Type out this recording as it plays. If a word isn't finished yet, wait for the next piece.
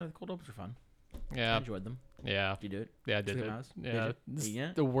opens are fun. I Yeah. enjoyed them. Yeah. Did you do it? Yeah, I did Three it. miles? Yeah. Did This is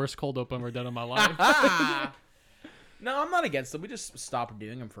Yeah. the worst cold open I've ever done in my life. No, I'm not against them. We just stopped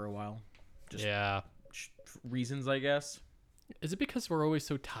doing them for a while. Just Yeah. reasons, I guess. Is it because we're always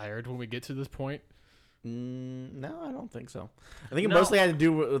so tired when we get to this point? No, I don't think so. I think it No. mostly had to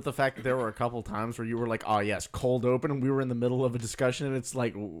do with the fact that there were a couple times where you were like, "Oh yes, cold open," and we were in the middle of a discussion, and it's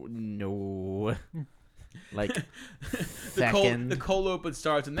like, no, like The cold open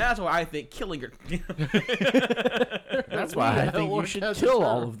starts, and that's why I think killing her. That's why I think you should kill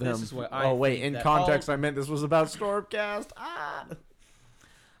all of them. This is what I Oh wait, think in that context, all- I meant this was about Stormcast.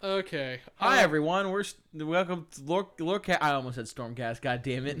 Okay. Hi everyone, welcome to Lorecast. I almost said Stormcast. God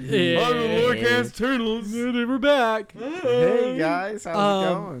damn it! Yeah. I'm the Lorecast Turtles. We're back. Hey guys, how's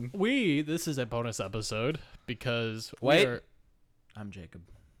it going? This is a bonus episode because Wait. we're... I'm Jacob.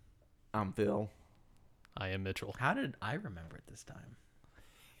 I'm Phil. I am Mitchell. How did I remember it this time?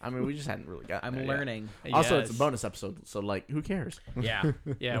 I mean, we just hadn't really gotten I'm there yet. learning. Also, it's a Yes. bonus episode, so like, who cares? Yeah.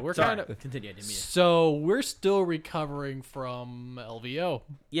 Yeah, we're Sorry. kind of... Continue. I didn't mean to- So we're still recovering from LVO.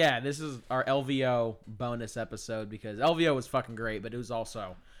 Yeah, this is our LVO bonus episode because LVO was fucking great, but it was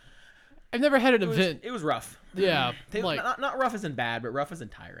also I've never had an event. it was rough. Yeah, They- like not rough as in bad, but rough as in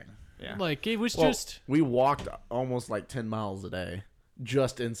tiring. Yeah. like it was Well, just... we walked almost like 10 miles a day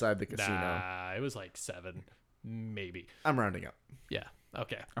just inside the casino. Nah, it was like 7, maybe. I'm rounding up. Yeah.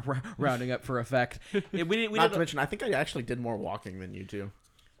 Okay. Rounding up for effect. Yeah, we Not did to mention, I think I actually did more walking than you two.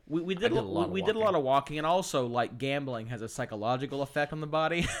 we I did did a lot of we did a lot of walking, and also like gambling has a psychological effect on the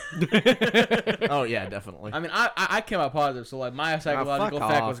body. Oh yeah, definitely. I mean, I came out positive, so like my psychological fuck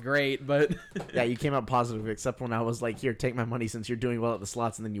effect off. was great, but Yeah, you came out positive, except when I was like, "Here, take my money since you're doing well at the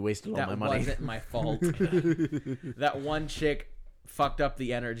slots," and then you wasted all that my money. wasn't my fault. That one chick fucked up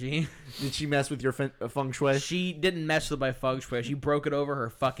the energy. Did she mess with your feng shui? She didn't mess with my feng shui. She broke it over her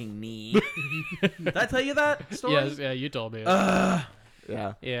fucking knee. Did I tell you that story? Yes, yeah, you told me.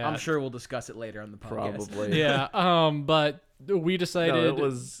 Yeah, yeah. I'm sure we'll discuss it later on the podcast. probably. Yeah. But we decided No, it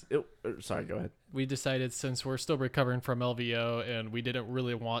was. Sorry, go ahead. we decided since we're still recovering from LVO and we didn't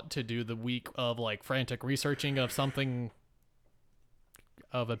really want to do the week of like frantic researching of something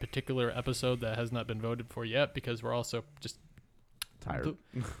of a particular episode that has not been voted for yet because we're also just Tired.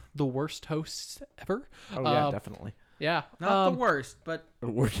 the worst hosts ever. Oh yeah, definitely. Yeah. Not the worst, but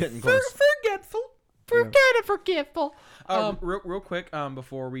We're getting close. forgetful. Forgetful. Real quick,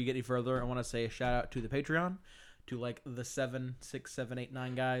 before we get any further, I want to say a shout out to the Patreon, to like the 7, 6, 7, 8,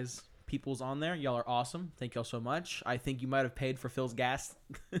 9 guys, people's on there. Y'all are awesome. Thank y'all so much. I think you might have paid for Phil's gas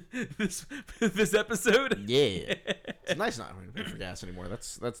this episode. Yeah, it's nice not having to pay for gas anymore.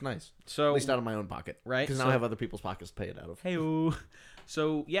 That's nice. So At least out of my own pocket, Right, Because now so- I have other people's pockets to pay it out of. Hey-o.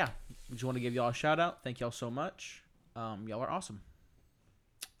 So yeah, just want to give y'all a shout out. Thank y'all so much. Y'all are awesome.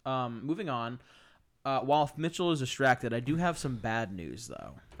 Moving on. While Mitchell is distracted, I do have some bad news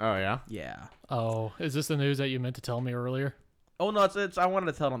though. Oh yeah. Yeah. Oh, is this the news that you meant to tell me earlier? Oh no, it's I wanted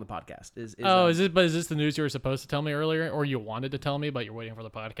to tell it on the podcast. Is Is this the news you were supposed to tell me earlier, or you wanted to tell me, but you're waiting for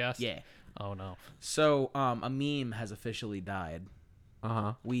the podcast? yeah. Oh no. So a meme has officially died. Uh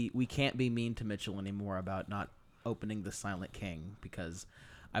huh. We can't be mean to Mitchell anymore about not opening the Silent King because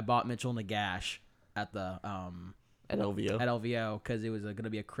I bought Mitchell Nagash at the At LVO. at LVO because it was going to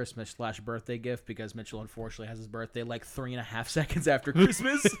be a Christmas / birthday gift because Mitchell unfortunately has his birthday like 3.5 seconds after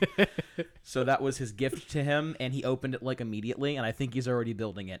Christmas. So that was his gift to him, and he opened it like immediately, and I think he's already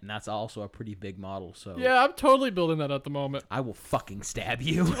building it, and that's also a pretty big model. So Yeah, I'm totally building that at the moment. I will fucking stab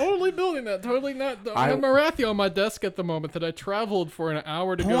you. Totally building that. Totally not. I have Marathi on my desk at the moment that I traveled for an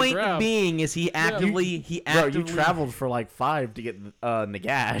hour to go Point grab. being is he actively Bro, you traveled for like 5 to get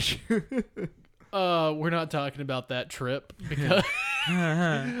Nagash. We're not talking about that trip because we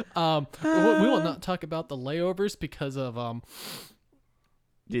will not talk about the layovers because of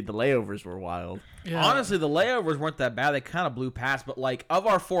Dude, the layovers were wild. yeah. Honestly, the layovers weren't that bad. They kind of blew past, but like of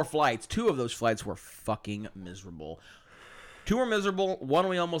our 4 flights, 2 of those flights were fucking miserable. 2 were miserable, 1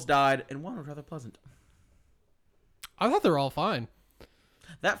 we almost died, and 1 was rather pleasant. I thought they were all fine.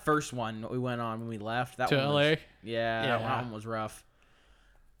 That first one we went on when we left, that To one LA? was, yeah, Yeah. that one was rough.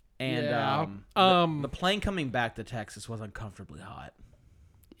 And Yeah. the plane coming back to Texas was uncomfortably hot.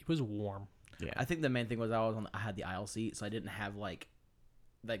 It was warm. Yeah. I think the main thing was I had the aisle seat, so I didn't have like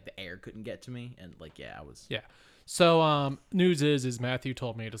the air couldn't get to me, and like I was. Yeah. So news is Matthew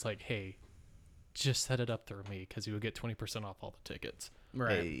told me it's like, hey, just set it up through me because you would get 20% off all the tickets.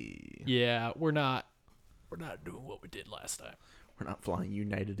 Right. Hey, Yeah, we're not doing what we did last time. we're not flying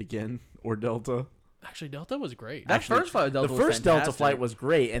United again or Delta. Actually, Delta was great. That first flight with Delta the was first Delta fantastic. flight was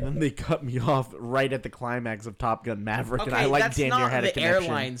great, and then they cut me off right at the climax of Top Gun Maverick, and I Okay, like that's damn near not had a the connection.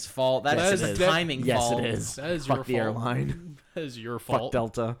 airline's fault. That's Yes, just it a is. timing Yes, fault. it is. That is Fuck your the fault. airline. That is your Fuck fault.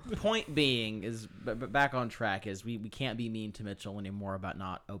 Delta. Point being is, but back on track is we can't be mean to Mitchell anymore about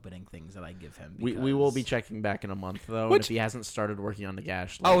not opening things that I give him. We will be because- checking back in a month though, and Which- if he hasn't started working on the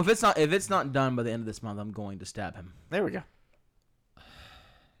gash. Oh, if it's not done by the end of this month, I'm going to stab him. there we go.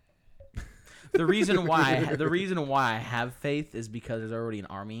 The reason why I have faith is because there's already an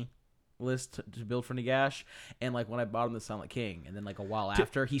army list to build for Nagash, and like when I bought him the Silent King, and then like a while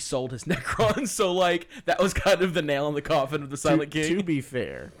after he sold his Necron, so like that was kind of the nail in the coffin of the Silent King. To be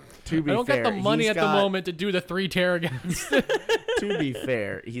fair, I don't fair, got the money he's at the got- moment to do the 3 Terragons. To be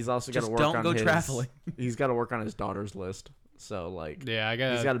fair, he's also got to Just work don't on go his. traveling. He's got to work on his daughter's list. So like, Yeah,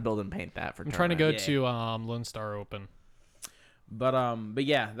 he's got to build and paint that for. I'm trying to go tournament. to Lone Star Open. But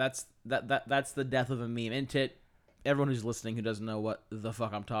yeah, that's the death of a meme. And to everyone who's listening who doesn't know what the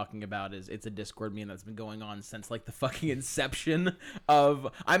fuck I'm talking about, it's a Discord meme that's been going on since like the fucking inception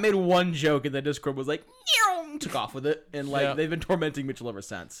of. I made one joke and the Discord was like, "Meow," took off with it, and like Yeah. they've been tormenting Mitchell ever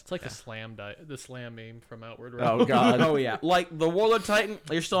since. It's like the slam meme from Outward Oh Realm. God. Oh yeah, like the Warlord Titan,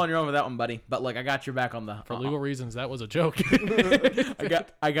 you're still on your own with that one, buddy. But like I got your back on the For legal reasons, that was a joke.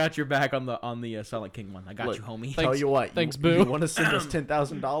 I got your back on the Silent King one. I got Look, you, homie. Tell you what. Thanks, you, Boo. You want to send us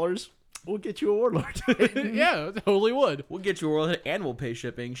 $10,000? We'll get you a warlord. Yeah, totally would. We'll get you a Warlord and we'll pay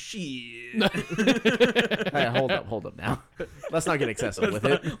shipping. Shit. Hey, hold up now. Let's not get excessive with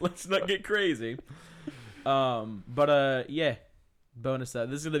it. Let's not get crazy. Yeah. Bonus. This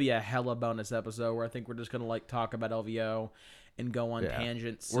is gonna be a hella bonus episode where I think we're just gonna like talk about LVO and go on Yeah.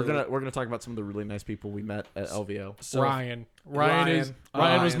 tangents. We're gonna talk about some of the really nice people we met at LVO. So Ryan was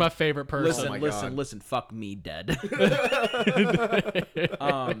Ryan. my favorite person. Listen, my listen, God. listen. Fuck me, dead.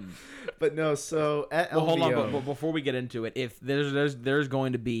 But no, so at Well, LVO, hold on, but before we get into it, if there's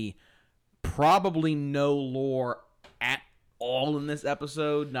going to be probably no lore at all in this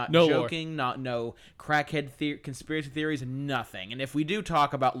episode, not No lore. joking, no crackhead conspiracy theories, nothing. And if we do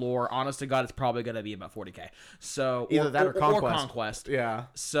talk about lore, honest to God, it's probably going to be about 40K. So Either that or Conquest. Yeah.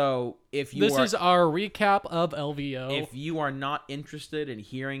 So if you This are, is our recap of LVO. if you are not interested in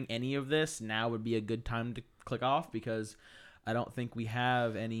hearing any of this, now would be a good time to click off because I don't think we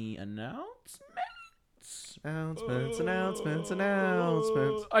have any announcements.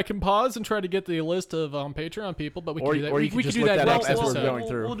 Announcements. I can pause and try to get the list of Patreon people, but we Or- can do that. or you we can we just can do look that that up next as we're episode. going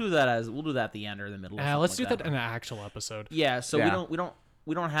through. We'll do that at the end or the middle. Or Let's something do like that in an actual episode. Yeah, so Yeah.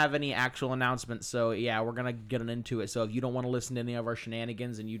 we don't have any actual announcements. So yeah, we're gonna get into it. So if you don't want to listen to any of our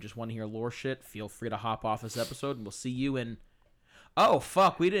shenanigans and you just want to hear lore shit, feel free to hop off this episode, and we'll see you in. Oh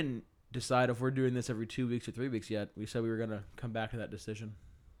fuck, we didn't decide if we're doing this every 2 weeks or 3 weeks yet. We said we were gonna come back to that decision.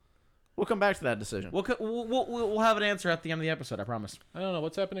 We'll come back to that decision. We'll have an answer at the end of the episode. I promise. I don't know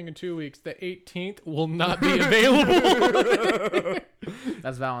what's happening in 2 weeks. The 18th will not be available.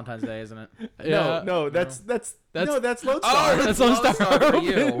 That's Valentine's Day, isn't it? Yeah. No, that's Lone Star. That's Lone Star for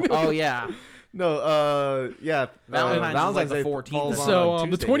you. Oh yeah. No, yeah. Valentine's is like the Day 14th. falls on So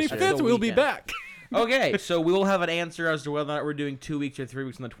the Tuesday this year. 25th That's the we'll be weekend. back. Okay, so we will have an answer as to whether or not we're doing 2 weeks or 3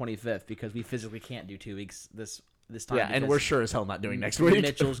 weeks on the 25th because we physically can't do 2 weeks this time. Yeah, and because we're sure as hell not doing next week.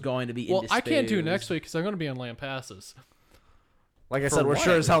 Mitchell's going to be. Well, I can't do indisposed. next week because I'm going to be on Land Passes. Like I For said, we're what?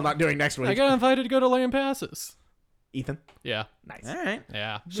 sure as hell not doing next I week. got invited to go to Land Passes. Ethan, Yeah. nice. All right.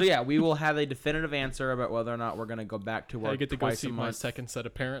 Yeah. So yeah, we will have a definitive answer about whether or not we're going to go back to I work get to go twice see a my month, second set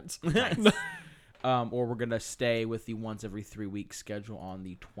of parents. or we're going to stay with the once every 3 week schedule on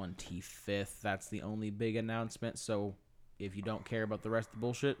the 25th. That's the only big announcement. So if you don't care about the rest of the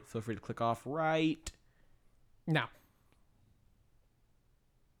bullshit, feel free to click off right Now.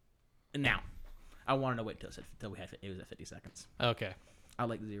 now. I wanted to wait till we had it was at 50 seconds. Okay. I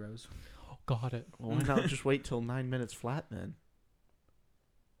like zeros. Got it. Well, why not just wait till 9 minutes flat then?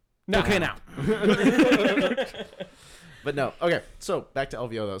 Okay, now. But no, okay. So back to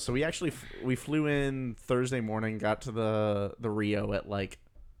LVO though. So we actually we flew in Thursday morning, got to the Rio at like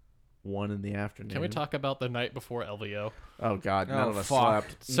 1 in the afternoon. Can we talk about the night before LVO? Oh God, none Oh, of us fuck.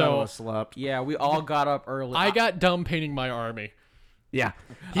 slept. None So- of us slept. Yeah, we all got up early. I got done painting my army. Yeah.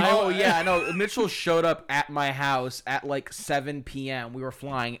 Oh yeah, no. Mitchell showed up at my house at like 7 p.m. We were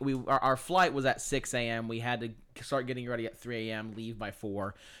flying. Our flight was at 6 a.m. We had to start getting ready at 3 a.m. Leave by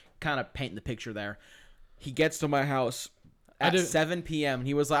 4. Kind of painting the picture there. He gets to my house at 7 p.m. and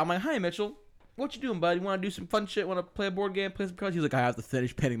he was like, "I'm like, hi Mitchell, what you doing, buddy? Want to do some fun shit? Want to play a board game? Play some cards?" He's like, "I have to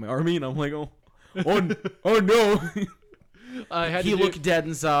finish painting my army," and I'm like, "Oh no." He looked dead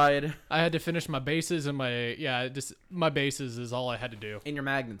inside. I had to finish my bases and my bases is all I had to do. In your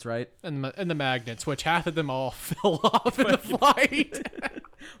magnets, right? And the magnets, which half of them all fell off in the flight.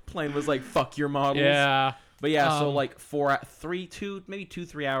 Plane was like, fuck your models. Yeah. But yeah, so like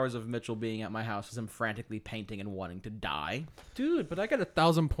 2-3 hours of Mitchell being at my house as I'm frantically painting and wanting to die. Dude, but I got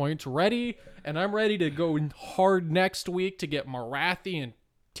 1,000 points ready, and I'm ready to go hard next week to get Marathi and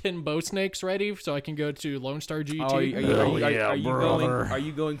 10 bow snakes ready so I can go to Lone Star GT. Are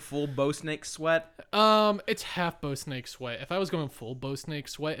you going full bow snake sweat? It's half bow snake sweat. If I was going full bow snake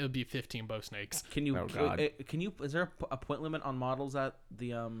sweat, it would be 15 bow snakes. Can you? Oh, God. Is there a point limit on models at the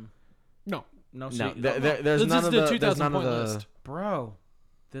No. No, there's This none is of the the 2,000 there's none of point the list. bro.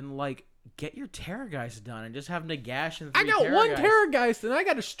 Then like get your Terrorgeist done and just have Nagash and I 3 got one Terrorgeist. Terrorgeist, and I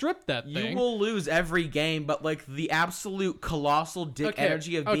got to strip that thing. You will lose every game, but like the absolute colossal dick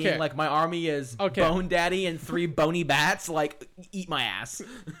energy of being like my army is Bone Daddy and 3 bony bats, like eat my ass.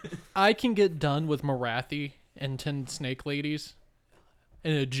 I can get done with Marathi and 10 snake ladies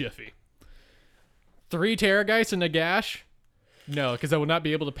in a jiffy. 3 Terrorgeists and Nagash? No, because I will not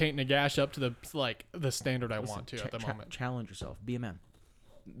be able to paint Nagash up to the standard I want to at the moment. Challenge yourself. Be a man.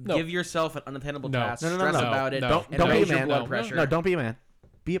 No. Give yourself an unattainable No. task. No, Stress no. about it. No. And Don't be a raise your man. blood No. pressure. No, don't be a man.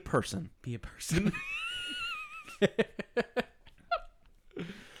 Be a person. Be a person.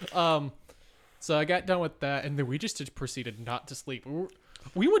 So I got done with that, and then we just proceeded not to sleep.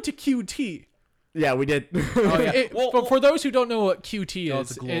 We went to QT. Yeah, we did. Oh, yeah. But for those who don't know what QT is, Oh,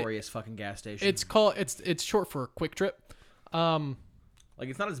 it's a glorious fucking gas station. it's short for Quick Trip. Like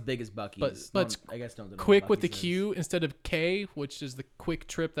it's not as big as Buc-ee's. But it's I guess don't know what Quick with the Buc-ee's is. Q instead of K, which is the Quick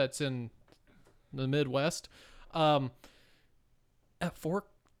Trip that's in the Midwest. At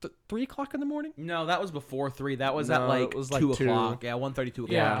 3 o'clock in the morning. No, that was before 3. That was at No, like it was like 2 2. o'clock. Yeah, 1:30, 2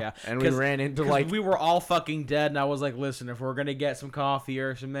 o'clock. Yeah. And we ran into like we were all fucking dead, and I was like, listen, if we're gonna get some coffee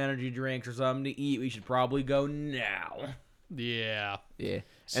or some energy drinks or something to eat, we should probably go now. Yeah. yeah.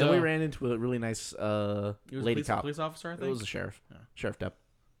 So- And we ran into a really nice It was lady cop. police officer, I think. It was a sheriff. Yeah. Sheriff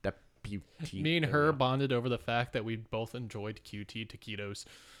deputy. Me and her bonded over the fact that we both enjoyed QT taquitos.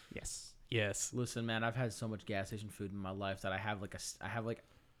 Yes. Yes. Listen, man, I've had so much gas station food in my life that I have like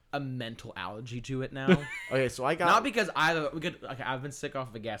a mental allergy to it now. Okay, so I got Not because I've been sick off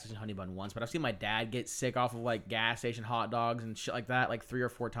of a gas station honey bun once, but I've seen my dad get sick off of like gas station hot dogs and shit like that like 3 or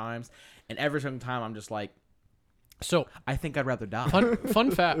 4 times, and every single time I'm just like, So, I think I'd rather die.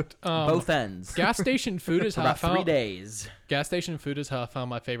 fun fact. Both ends. Gas station food is For how I about 3 found. days. Gas station food is how I found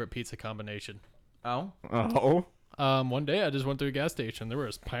my favorite pizza combination. Oh, Oh. One day I just went to a gas station. There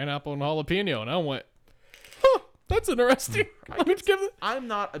was pineapple and jalapeno, and I went, "Huh, that's interesting." Let me give it. I'm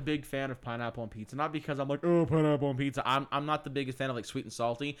not a big fan of pineapple on pizza. Not because I'm like, oh, pineapple on pizza. I'm not the biggest fan of like sweet and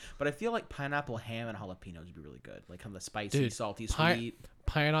salty, but I feel like pineapple, ham, and jalapenos would be really good. Like kind of the spicy, Dude, salty, pi- sweet.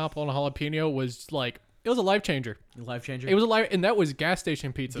 Pineapple and jalapeno was like it was a life changer. Life changer. It was a life, and that was gas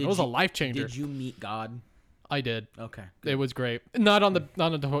station pizza. It was a life changer. Did you meet God? I did. Okay. It was great. Not on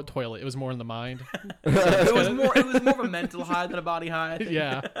the toilet. It was more in the mind. It was more of a mental high than a body high. I think.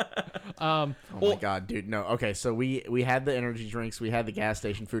 Yeah. Oh my god, dude! No, okay. So we had the energy drinks, we had the gas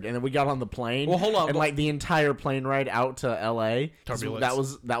station food, and then we got on the plane. Well, hold on, and like the entire plane ride out to L.A.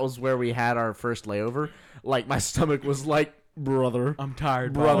 Turbulence. That was where we had our first layover. Like my stomach was like, brother. I'm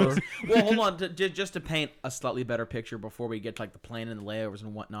tired, Brother. Well, hold on. Just to paint a slightly better picture before we get to like the plane and the layovers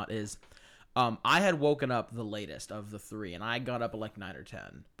and whatnot is, I had woken up the latest of the 3, and I got up at like 9 or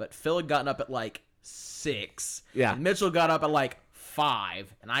 10. But Phil had gotten up at like 6. Yeah. And Mitchell got up at like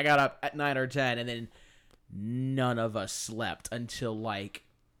 5, and I got up at 9 or 10, and then none of us slept until like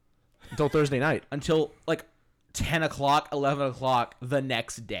Thursday night. 10 o'clock, 11 o'clock the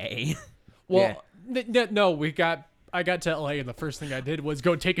next day. Well, no, I got to LA, and the first thing I did was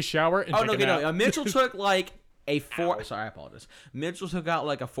go take a shower and take a nap. Mitchell took like a 4. Sorry, I apologize. Mitchell took out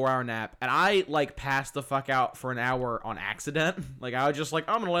like a 4-hour nap, and I like passed the fuck out for an hour on accident. Like I was just like,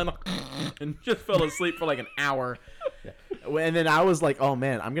 I'm gonna land and just fell asleep for like an hour. And then I was like, oh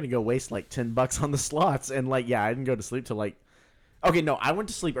man, I'm gonna go waste like $10 on the slots, and like yeah, I didn't go to sleep till like. Okay, no, I went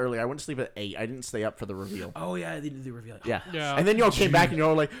to sleep early. I went to sleep at 8. I didn't stay up for the reveal. Oh yeah, they did the reveal. Yeah. Yeah. And then y'all came back and y'all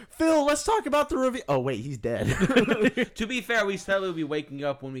were like, Phil, let's talk about the reveal. Oh wait, he's dead. To be fair, we said we'd be waking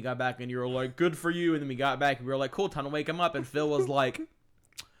up when we got back, and you were like, "Good for you." And then we got back, and we were like, "Cool, time to wake him up." And Phil was like,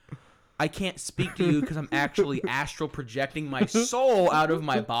 I can't speak to you because I'm actually astral projecting my soul out of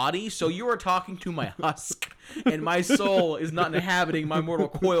my body. So you are talking to my husk, and my soul is not inhabiting my mortal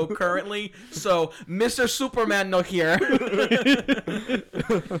coil currently. So Mr. Superman no here.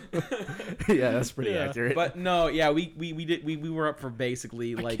 Yeah, that's pretty Yeah. accurate. But no, yeah, we were up for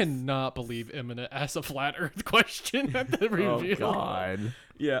basically I like cannot believe Eminent asked a flat Earth question at the oh review. god,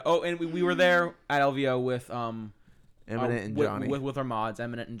 yeah. Oh, and we were there at LVO with Eminent and with, Johnny. with our mods,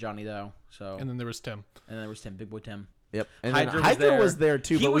 Eminent and Johnny though. So And then there was Tim. and then there was Tim, Big Boy Tim. Yep, and Hydra then was Hydra there. was there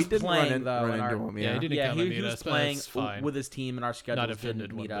too, He but was we didn't playing, run, in, though, run in our- into him. Yeah, Yeah, he didn't Yeah, come he and meet was us, but playing it's fine. with his team, and our schedules offended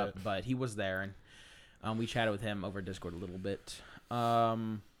didn't one meet up. bit. But he was there, and we chatted with him over Discord a little bit.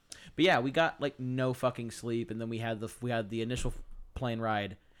 But yeah, we got like no fucking sleep, and then we had the initial plane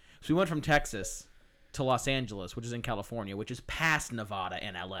ride. So we went from Texas to Los Angeles, which is in California, which is past Nevada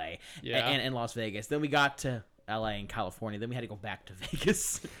and LA, Yeah. and Las Vegas. Then we got to LA and California. Then we had to go back to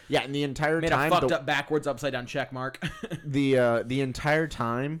Vegas. yeah, and the entire Made time, a fucked up backwards upside down check mark. the entire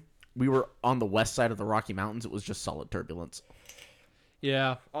time we were on the west side of the Rocky Mountains, it was just solid turbulence.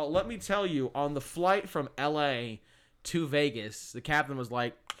 Yeah. Oh, let me tell you, on the flight from LA to Vegas, the captain was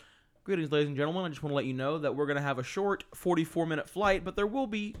like, "Greetings, ladies and gentlemen. I just want to let you know that we're going to have a short 44-minute flight, but there will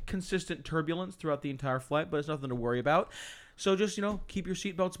be consistent turbulence throughout the entire flight, but it's nothing to worry about. So just, keep your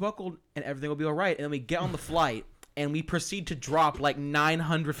seatbelts buckled and everything will be all right." And then we get on the flight and we proceed to drop like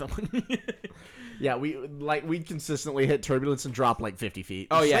 900 Yeah, we consistently hit turbulence and drop like 50 feet.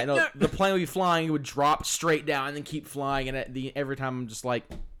 Oh, It's yeah. like, No, the plane would be flying. It would drop straight down and then keep flying. And every time I'm just like,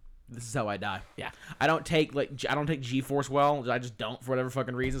 this is how I die. Yeah. I don't take G-force well. I just don't for whatever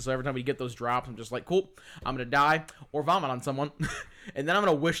fucking reason. So every time we get those drops, I'm just like, cool, I'm going to die or vomit on someone. And then I'm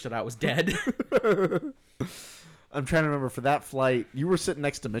going to wish that I was dead. I'm trying to remember for that flight. You were sitting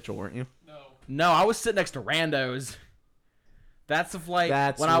next to Mitchell, weren't you? No, I was sitting next to randos. That's the flight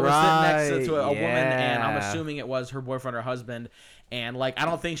That's when I was sitting next to a woman, and I'm yeah. assuming it was her boyfriend or husband. And like, I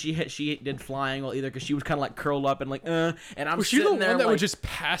don't think she did flying well either, because she was kind of like curled up and like, and I'm Was she the sitting one there that like, was just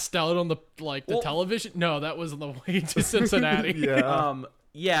passed out on the Well- television? No, that was on the way to Cincinnati.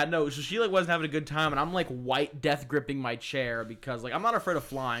 Yeah, no, so she like wasn't having a good time, and I'm like white death gripping my chair because like I'm not afraid of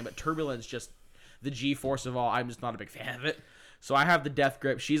flying, but turbulence, just the G-force of all, I'm just not a big fan of it. So I have the death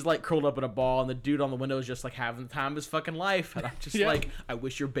grip. She's like curled up in a ball, and the dude on the window is just like having the time of his fucking life. And I'm just Yeah. like, I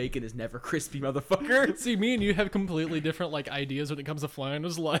wish your bacon is never crispy, motherfucker. See, me and you have completely different like ideas when it comes to flying.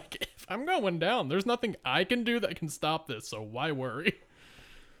 It's like, if I'm going down, there's nothing I can do that can stop this, so why worry?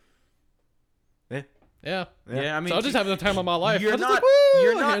 Yeah. Yeah, I mean, So I was just having the time of my life. You're I was not, just like, woo,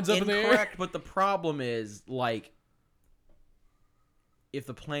 you're not hands up in the air. incorrect, but the problem is like, if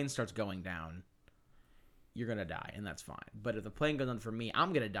the plane starts going down, you're gonna die, and that's fine. But if the plane goes down for me,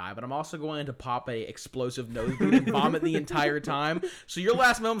 I'm gonna die. But I'm also going to pop a explosive nosebleed and vomit the entire time. So your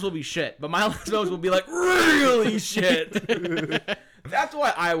last moments will be shit, but my last moments will be like really shit. That's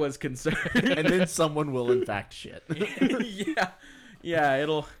why I was concerned. And then someone will in fact shit. yeah,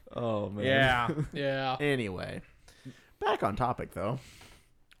 it'll. Oh man. Yeah. Yeah. Anyway, back on topic though.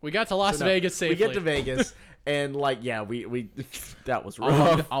 We got to Las So, no, Vegas safely. We get to Vegas, and like, yeah, we that was All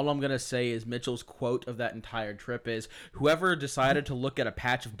rough. I'm gonna say is Mitchell's quote of that entire trip is, "Whoever decided to look at a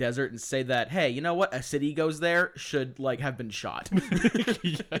patch of desert and say that, hey, you know what, a city goes there, should like have been shot."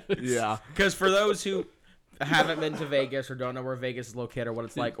 Yeah. Because for those who haven't been to Vegas or don't know where Vegas is located or what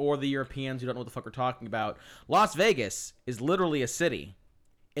it's like, or the Europeans who don't know what the fuck we're talking about, Las Vegas is literally a city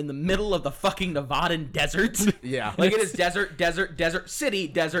in the middle of the fucking Nevadan desert. Yeah. Like it is desert, city,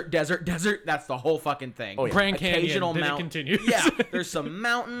 desert. That's the whole fucking thing. Oh, yeah. Grand Canyon, then it continues. Yeah, there's some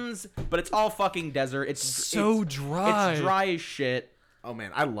mountains, but it's all fucking desert. It's So dry. It's dry as shit. Oh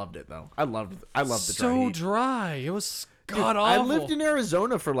man, I loved it though. I loved the dry so heat. dry. It was Dude, god I awful. lived in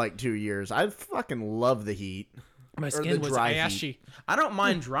Arizona for like 2 years. I fucking love the heat. My the skin was dry heat. ashy. I don't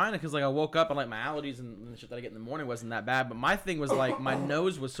mind drying it because like I woke up and like my allergies and the shit that I get in the morning wasn't that bad. But my thing was like my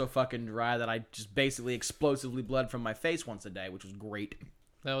nose was so fucking dry that I just basically explosively bled from my face once a day, which was great.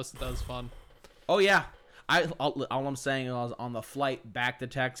 That was fun. Oh yeah. All I'm saying is on the flight back to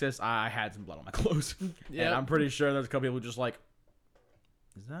Texas, I had some blood on my clothes. Yep. And I'm pretty sure there's a couple people just like,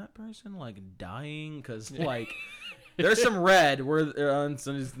 is that person like dying? Because like there's some red where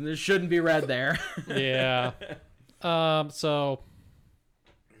there shouldn't be red there. Yeah. So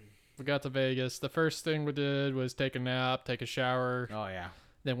we got to Vegas. The first thing we did was take a nap, take a shower. Oh yeah.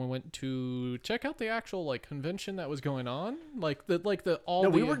 Then we went to check out the actual like convention that was going on. No,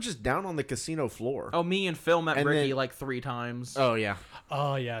 we were just down on the casino floor. Oh, me and Phil met And Bricky then- like 3 times. Oh yeah.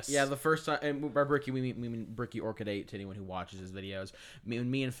 Oh yes. Yeah, the first time, and by Bricky, we mean Bricky Orchid 8 to anyone who watches his videos. When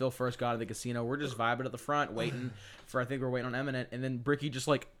me and Phil first got to the casino, we're just vibing at the front, waiting for, I think we're waiting on Eminent, and then Bricky just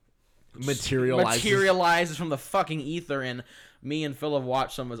like materializes from the fucking ether. And me and Phil have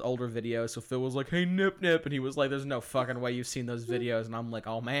watched some of his older videos. So Phil was like, "Hey, Nip Nip," and he was like, "There's no fucking way you've seen those videos." And I'm like,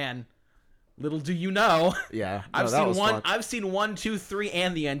 "Oh man, little do you know." Yeah, I've that seen was one. fun. I've seen 1, 2, 3,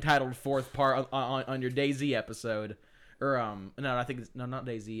 and the entitled fourth part on your DayZ episode, or no, I think it's not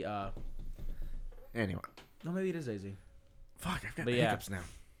DayZ. Anyway, No, maybe it is DayZ. fuck, I've got But yeah. hiccups now.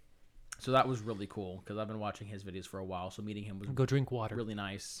 So that was really cool because I've been watching his videos for a while. So meeting him was Go drink water. really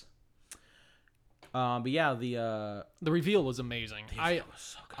nice. But yeah, The reveal was amazing. was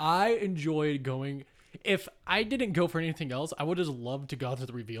so good. I enjoyed going. If I didn't go for anything else, I would just love to go to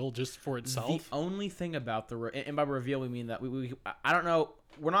the reveal just for itself. The only thing about and by reveal we mean that we I don't know.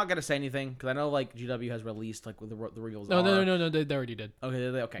 We're not gonna say anything because I know like GW has released like what the reveals. No, are. no. They already did. Okay,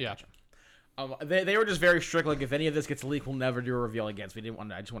 okay, Yeah. gotcha. They were just very strict. Like, if any of this gets leaked, we'll never do a reveal again. So we didn't want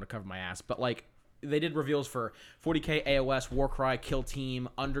to. I just want to cover my ass. But like, they did reveals for 40K, AOS, Warcry, Kill Team,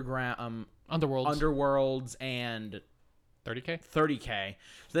 Underground, Underworlds, and 30K. 30K.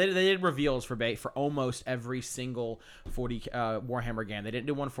 So they did reveals for almost every single 40 Warhammer game. They didn't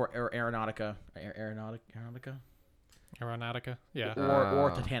do one for Aeronautica, Yeah.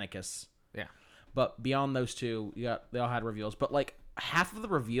 or Titanicus. Yeah. But beyond those two, they all had reveals. But like half of the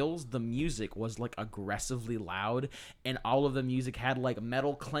reveals, the music was like aggressively loud, and all of the music had like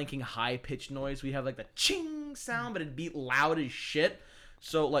metal clanking high pitched noise. We have like the ching sound, but it'd be loud as shit.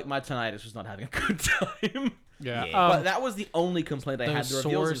 So like my tinnitus was not having a good time. Yeah. But that was the only complaint I had. The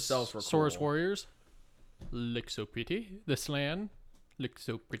reveals themselves were cool. Saurus Warriors look so pretty. The Slan look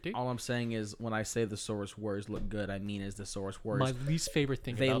so pretty. All I'm saying is when I say the Saurus Warriors look good, I mean is the Saurus Warriors. My least favorite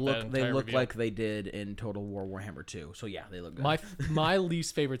thing They about look that entire reveal. like they did in Total War Warhammer 2. So yeah, they look good. My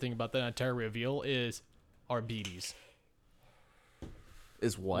least favorite thing about that entire reveal is Arbites.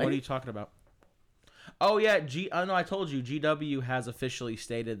 Is what? What are you talking about? Oh yeah, no, I told you GW has officially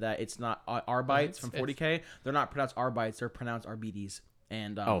stated that it's not Arbites from 40K. They're not pronounced Arbites; they're pronounced Arbites.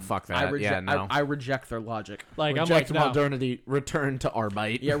 And Oh, fuck that. I reject, Yeah, no. I reject their logic. Like Reject I'm like, no. modernity, return to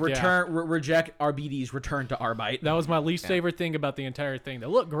Arbite. Yeah, reject Arbites, return to Arbite. That was my least favorite thing about the entire thing. They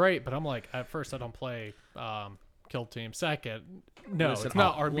look great, but I'm like, at first I don't play Kill Team. Second, no, Listen, it's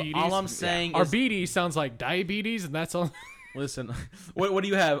not Arbites. All I'm saying is, Arbites sounds like diabetes, and that's all. listen, what do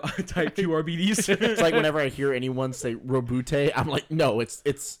you have? Type 2 Arbites. It's like whenever I hear anyone say Robute, I'm like, no, it's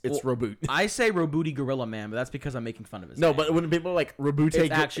Reboot. I say Robooty Gorilla Man, but that's because I'm making fun of his No, name. but when people are like Robute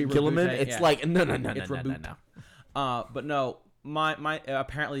It's actually Gilliman, Robute, it's yeah. like no, It's Reboot. But no, my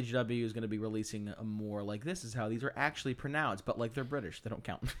apparently GW is going to be releasing a more like this is how these are actually pronounced, but like they're British, they don't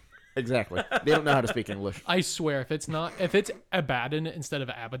count. Exactly. They don't know how to speak English. I swear, if it's Abaddon instead of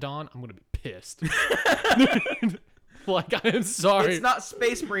Abaddon, I'm gonna be pissed. Like, I am sorry. It's not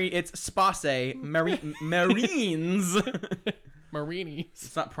Space Marine, it's Space Marines. Marini.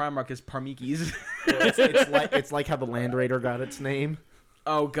 It's not Primarch, it's Parmikis. It's like how the Land Raider got its name.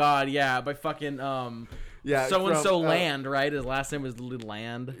 Oh god, yeah, by fucking Yeah, so and so from, Land, right? His last name was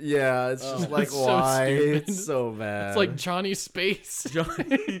Land. Yeah, it's just like It's so why stupid. it's so bad. It's like Johnny Space.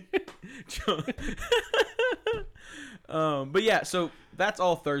 But yeah, so that's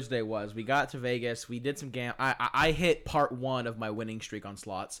all Thursday was. We got to Vegas. We did some game. I hit part 1 of my winning streak on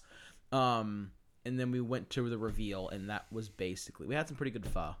slots. And then we went to the reveal, and that was basically we had some pretty good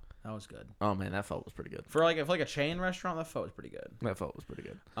pho. That was good. oh man, that pho was pretty good. For like a chain restaurant, that pho was pretty good. That pho was pretty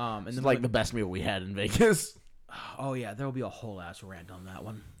good. And It's then like the best meal we had in Vegas. oh yeah, there will be a whole ass rant on that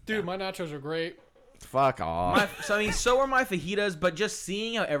one. Dude, my nachos are great. Fuck off. So are my fajitas, but just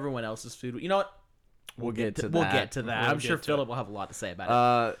seeing how everyone else's food. You know what? We'll get to We'll that. get to that. We'll I'm sure get to Philip will have a lot to say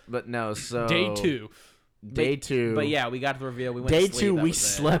about it. But no. So Day 2. Day 2. But yeah, we got to the reveal. We went Day to sleep. 2, That we was it.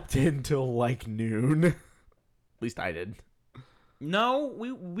 slept until like noon. At least I did. No,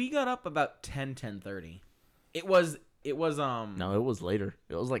 we got up about 10:30. It was No, it was later.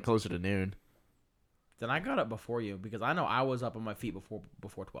 It was like closer to noon. Then I got up before you because I know I was up on my feet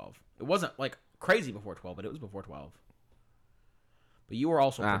before 12. It wasn't like crazy before 12, but it was before 12. But you were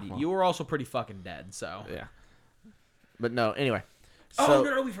also pretty fucking dead. So Yeah. But no. Anyway. oh So,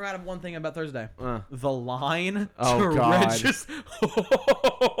 no, we forgot one thing about Thursday. uh, The line Oh, to God. register.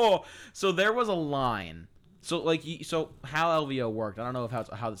 So there was a line. So like so how LVO worked. I don't know if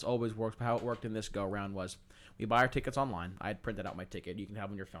how this always works, but how it worked in this go round was we buy our tickets online. I had printed out my ticket. You can have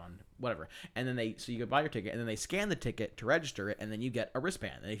it on your phone, whatever. And then you could buy your ticket, and then they scan the ticket to register it, and then you get a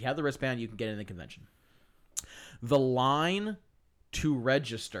wristband. And if you have the wristband, you can get in the convention. The line to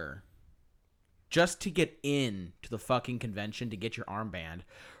register, just to get in to the fucking convention to get your armband,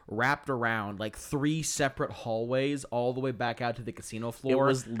 wrapped around like 3 separate hallways all the way back out to the casino It floor.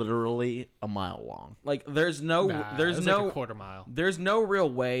 was literally a mile long. Like there's no Nah, there's it's no like a quarter mile. there's no real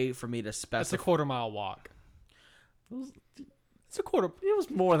way for me to It's a specify. quarter-mile walk. It's a quarter. It was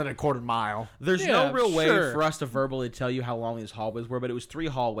more than a quarter mile. There's Yeah, no real way sure. for us to verbally tell you how long these hallways were, but it was 3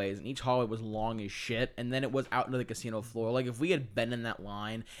 hallways, and each hallway was long as shit. And then it was out into the casino floor. Like if we had been in that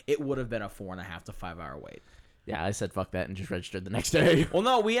line, it would have been a 4.5 to 5 hour wait. Yeah, I said fuck that and just registered the next day. Well,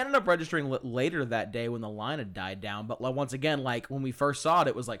 no, we ended up registering later that day when the line had died down. But like, once again, like when we first saw it,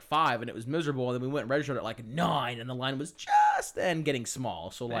 it was like 5 and it was miserable. And then we went and registered at like 9 and the line was just then getting small.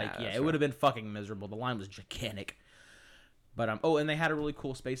 So like, yeah, that's it would have been fucking miserable. The line was gigantic. But oh, and they had a really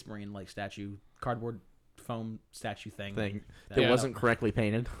cool Space Marine like statue, cardboard foam statue thing. That Yeah. wasn't correctly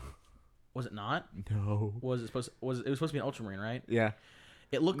painted. Was it not? No. Was it supposed? It was supposed to be an Ultramarine, right? Yeah.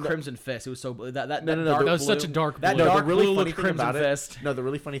 It looked Crimson Fist. It was so blue. That No, that no, dark That was such a blue- dark That blue. No, dark the really blue funny looked thing Crimson about it. Fist. No, the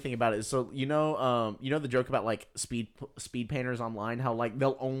really funny thing about it is, so you know the joke about like speed painters online, how like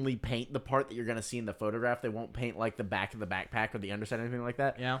they'll only paint the part that you're gonna see in the photograph. They won't paint like the back of the backpack or the underside or anything like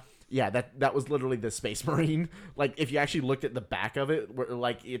that. Yeah. Yeah, that was literally the Space Marine. Like, if you actually looked at the back of it, where,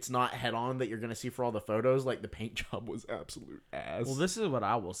 like, it's not head on that you're gonna see for all the photos. Like, the paint job was absolute ass. Well, this is what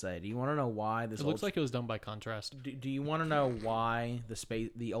I will say. Do you want to know why this? It looks like it was done by contrast. Do you want to know why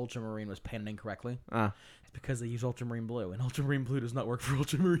the Ultramarine was painted incorrectly? It's because they use Ultramarine blue, and Ultramarine blue does not work for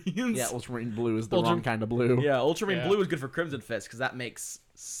Ultramarines. yeah, Ultramarine blue is the Ultra- wrong kind of blue. Yeah, Ultramarine Yeah. blue is good for Crimson Fist because that makes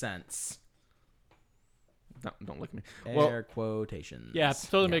sense. No, don't look at me. Air Well, quotations. Yeah,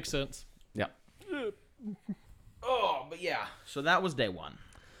 totally makes sense. yeah. Oh, but yeah. So that was day 1.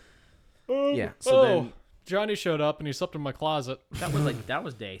 Yeah. So then, Johnny showed up and he slept in my closet. That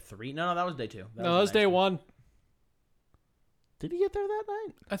was day 3. No, that was day 2. No, that the was next day one. 1. did he get there that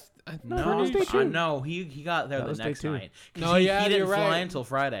night? No, was day 2. no, he got there That the was day next 2. night. 'Cause No, he yeah, didn't you're fly right. until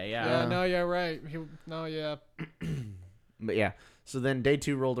Friday. Yeah, no, yeah, right. No, yeah. But yeah. So then day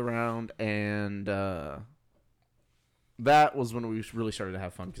 2 rolled around, and that was when we really started to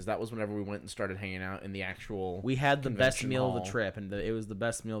have fun, because that was whenever we went and started hanging out in the actual. We had the best Convention meal of hall. the trip, and it was the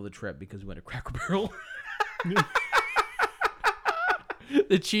best meal of the trip because we went to Cracker Barrel.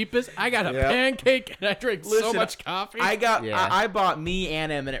 The cheapest. I got a Yep. pancake and I drank so Listen, much coffee. Yeah. I bought me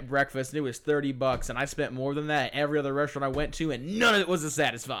and Emmett at breakfast, and it was $30, and I spent more than that at every other restaurant I went to, and none of it was as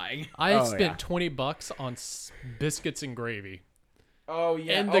satisfying. I Oh, spent yeah. $20 on biscuits and gravy Oh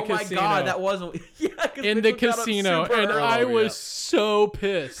yeah! In the oh my casino. god, that wasn't. Yeah, 'cause in the Mitchell got up casino, super and early. I was yeah. so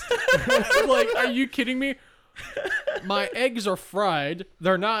pissed. Like, are you kidding me? My eggs are fried.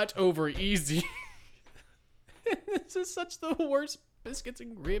 They're not over easy. This is such the worst biscuits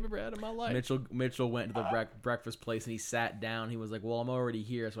and gravy I've ever had in my life. Mitchell went to the breakfast place and he sat down. He was like, "Well, I'm already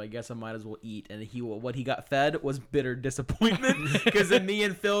here, so I guess I might as well eat." And what he got fed was bitter disappointment because then me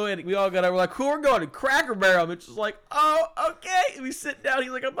and Phil and we all got over like, "Cool, we're going to Cracker Barrel." Mitchell's like, "Oh, okay." And we sit down.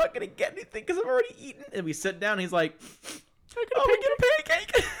 He's like, "I'm not gonna get anything because I've already eaten." And we sit down. He's like, "Oh, we get a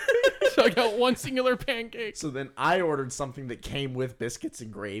pancake." So I got one singular pancake. So then I ordered something that came with biscuits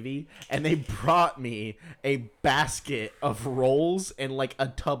and gravy, and they brought me a basket of rolls and like a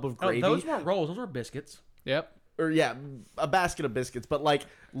tub of Oh, gravy. those weren't rolls. Those were biscuits. Yep. Or yeah, a basket of biscuits. But like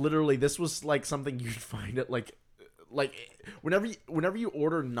literally, this was like something you'd find at like whenever you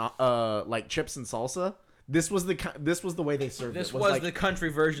order not like chips and salsa. This was the way they served This it. was like, the country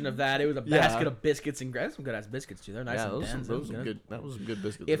version of that. It was a Yeah. basket of biscuits and gravy. Some good ass biscuits too. They're nice yeah, and dense. those were good. That was some good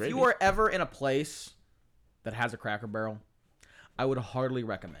biscuits. If and you gravy. are ever in a place that has a Cracker Barrel, I would hardly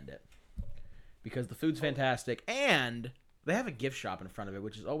recommend it because the food's fantastic and they have a gift shop in front of it,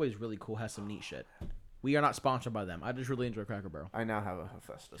 which is always really cool. Has some neat shit. We are not sponsored by them. I just really enjoy Cracker Barrel. I now have a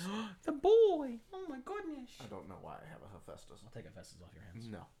Hephaestus. The boy. Oh my goodness. I don't know why I have a Hephaestus. I'll take a Festus off your hands.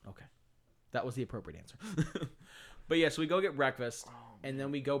 No. Okay. That was the appropriate answer. But yeah, so we go get breakfast, and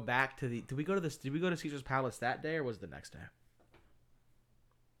then we go back to the. Did we go to Caesar's Palace that day, or was it the next day?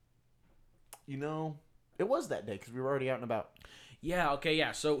 You know, it was that day because we were already out and about. Yeah. Okay.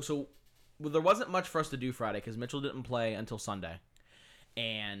 Yeah. So well, there wasn't much for us to do Friday because Mitchell didn't play until Sunday,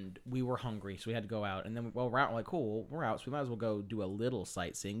 and we were hungry, so we had to go out. And then we're out. We're like, cool, we're out, so we might as well go do a little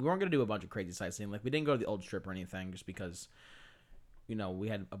sightseeing. We weren't gonna do a bunch of crazy sightseeing. Like we didn't go to the old strip or anything, just because, we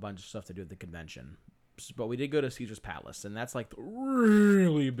had a bunch of stuff to do at the convention. But we did go to Caesar's Palace, and that's like the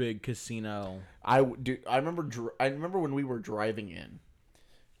really big casino. I remember when we were driving in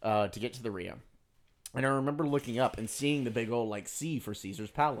to get to the Rio, and I remember looking up and seeing the big old like C for Caesar's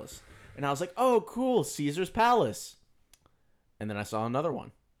Palace, and I was like, "Oh, cool, Caesar's Palace." And then I saw another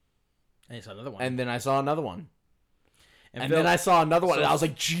one, And you saw another one. and then I saw another one, And Phil, then I saw another one, so- and I was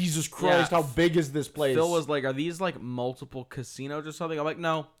like, Jesus Christ, how big is this place? Phil was like, "Are these like multiple casinos or something?" I'm like,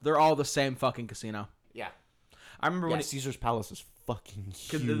 "No, they're all the same fucking casino." yeah. I remember when Caesar's Palace is fucking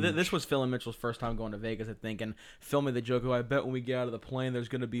Because huge. this was Phil and Mitchell's first time going to Vegas, I think, and Phil made the joke, "Oh, I bet when we get out of the plane, there's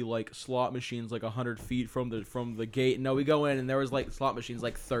gonna be like slot machines like 100 feet from the gate." No, we go in and there was like slot machines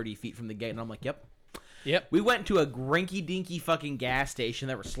like 30 feet from the gate, and I'm like, "Yep." Yep. We went to a grinky dinky fucking gas station.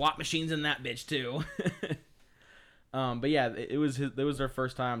 There were slot machines in that bitch too. But yeah, it was their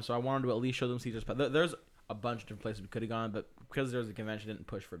first time, so I wanted to at least show them Caesar's Palace. There's a bunch of different places we could have gone, but because there was a convention, I didn't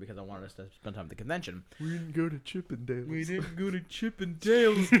push for it because I wanted us to spend time at the convention. We didn't go to Chippendales. We didn't go to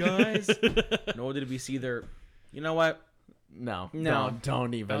Chippendales, guys. Nor did we see their. You know what? No, No.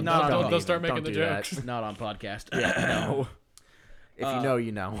 don't even. No, don't even. start making Don't the do that. jokes. Not on podcast. Yeah, no. If you know,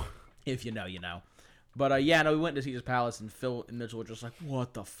 you know. If you know, you know. But yeah, no, we went to Caesar's Palace, and Phil and Mitchell were just like,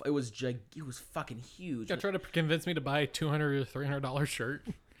 "What the? It was it was fucking huge." Got trying to convince me to buy a $200 or $300 shirt.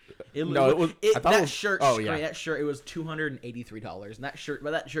 No, it was- I thought it that was- shirt. oh, yeah. That shirt. It was $283, and that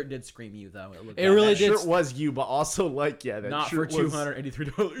shirt did scream you though. It, looked It like really that did. Shirt was you, but also like that Not for shirt was-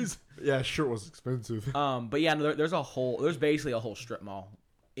 $283. Yeah, shirt was expensive. But yeah, no, there's basically a whole strip mall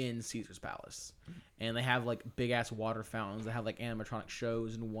in Caesar's Palace, and they have like big ass water fountains. They have like animatronic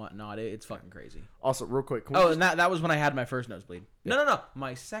shows and whatnot. It's fucking crazy. Also, real quick. Can we Oh, just- and that was when I had my first nosebleed. No,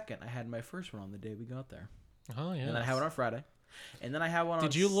 my second. I had my first one on the day we got there, Oh yeah. and then I had one on Friday, and then I had one. on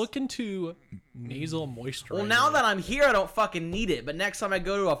Did you look into nasal moisturizer? Well, now that I'm here, I don't fucking need it. But next time I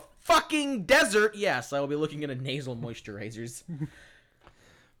go to a fucking desert, yes, I will be looking into nasal moisturizers.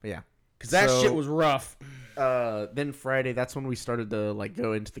 But yeah. Because that So- shit was rough. Then Friday, that's when we started to like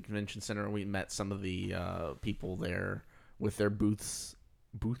go into the convention center, and we met some of the people there with their booths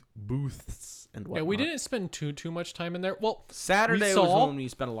and whatnot. Yeah, we didn't spend too much time in there. Well, Saturday we was saw- when we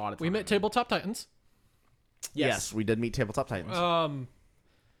spent a lot of time. we met Tabletop Titans. Yes, we did meet Tabletop Titans.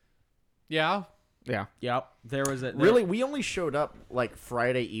 Yeah. yeah. Yep. There was a Really, we only showed up like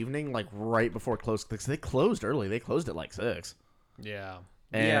Friday evening, like right before close. Because they closed early. They closed at like 6. Yeah.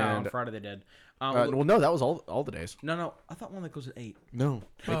 Yeah, on And Friday they did. well, no, that was all the days. No, I thought one that closed at 8. No,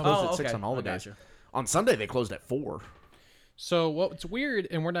 they Oh. closed at 6 okay. on all the I days. gotcha. On Sunday, they closed at 4. So what's weird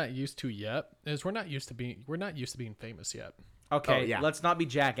and we're not used to yet is we're not used to being famous yet. Okay, Oh, yeah. let's not be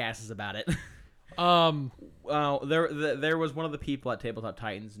jackasses about it. Um, Mm-hmm. There was one of the people at Tabletop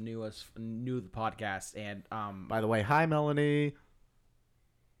Titans knew the podcast, and By the way, hi Melanie.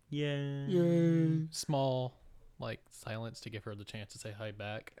 small like silence to give her the chance to say hi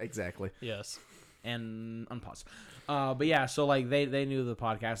back. Exactly. Yes. and unpause. But yeah, so like they knew the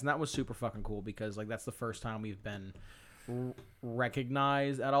podcast, and that was super fucking cool because like that's the first time we've been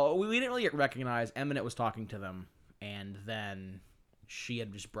recognized at all. We didn't really get recognized. Eminent was talking to them, and then she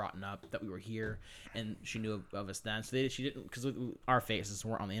had just brought up that we were here, and she knew of us then. So she didn't, because our faces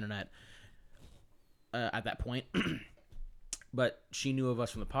weren't on the internet at that point. But she knew of us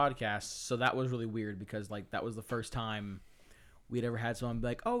from the podcast, so that was really weird because like that was the first time we'd ever had someone be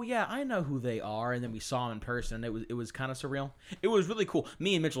like, "Oh yeah, I know who they are," and then we saw them in person, and it was kind of surreal. It was really cool.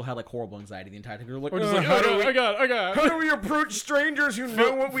 Me and Mitchell had like horrible anxiety the entire time. We were like, We're just "Ugh, like, how do we- I got. How do we approach strangers who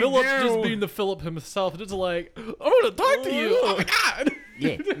know what we Philip do? just being the Philip himself, just like, I want to talk to you. Oh my god.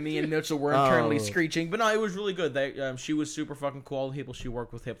 Yeah. Me and Mitchell were internally Oh. screeching, but no, it was really good. She was super fucking cool. All the people she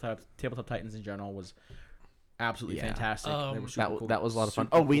worked with, Tabletop Titans in general, was absolutely Yeah. fantastic. They were super cool. That was a lot of fun.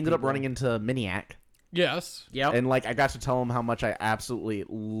 Super Oh, we cool ended up people. running into Miniac. Yes. Yep. And like I got to tell him how much I absolutely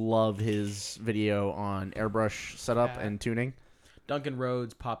love his video on airbrush setup Yeah. and tuning. Duncan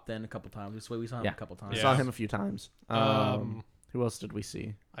Rhodes popped in a couple times. We saw him Yeah. a couple I times. Yeah. saw him a few times. Um, Who else did we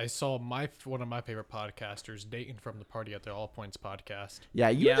see? I saw one of my favorite podcasters, Dayton from the Party at the All Points podcast. Yeah,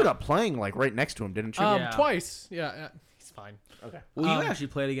 you Yeah. ended up playing like right next to him, didn't you? Yeah. Twice. Yeah, he's fine. Okay. Well, you actually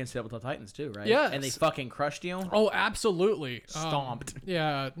played against Tabletop Titans too, right? Yes. And they fucking crushed you. Oh, absolutely. Stomped.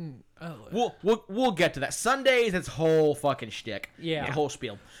 Yeah. We'll get to that. Sundays, it's whole fucking shtick. Yeah. The whole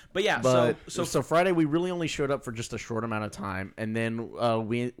spiel. But yeah, But so Friday we really only showed up for just a short amount of time, and then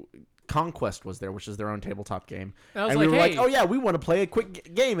Conquest was there, which is their own tabletop game. I was And like, we were like, hey. oh yeah, we want to play a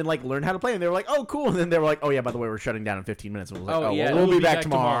quick game and like learn how to play. And they were like, oh cool. And then they were like, oh yeah, by the way, we're shutting down in 15 minutes. And we was like, Oh, oh, yeah, well, we'll be back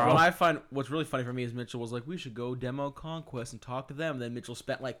tomorrow. What I find what's really funny for me is Mitchell was like, we should go demo Conquest and talk to them. Then Mitchell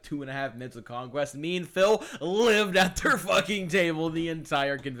spent like 2.5 minutes with Conquest, and me and Phil lived at their fucking table the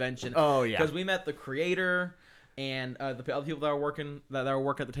entire convention. Oh, yeah. because we met the creator and the other people that were working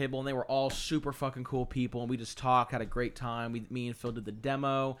at the table, and they were all super fucking cool people. And we just talked, had a great time. Me and Phil did the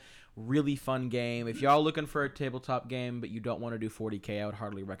demo. Really fun game. If y'all looking for a tabletop game but you don't want to do 40K, I would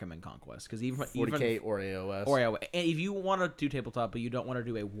hardly recommend Conquest because even 40K or AOS. and if you want to do tabletop but you don't want to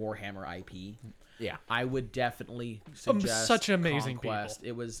do a Warhammer IP, Yeah. I would definitely suggest such amazing Conquest. people.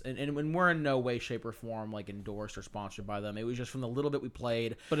 It was, and we're in no way, shape, or form like endorsed or sponsored by them. It was just from the little bit we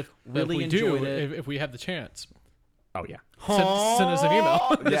played. But if really we enjoyed do, it. if we have the chance, Oh yeah. send us an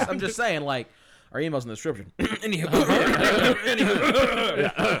email. Yeah. I'm just saying, like, our email's in the description. Anywho,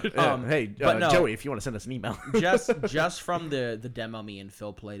 Hey, but no. Joey, if you want to send us an email. just from the demo me and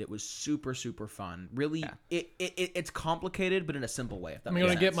Phil played, it was super fun. Really, it's complicated, but in a simple way. If that I'm makes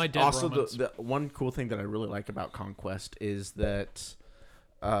gonna sense. get my dead Also, Romans. the one cool thing that I really like about Conquest is that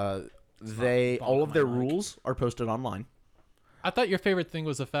they all of their my mic. rules are posted online. I thought your favorite thing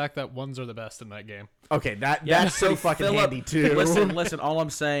was the fact that ones are the best in that game. Okay, that's so fucking Philip- handy too. Listen. All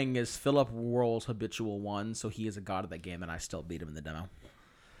I'm saying is Philip rolls habitual one, so he is a god of that game, and I still beat him in the demo.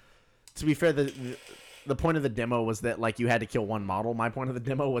 To be fair, the point of the demo was that like you had to kill one model. My point of the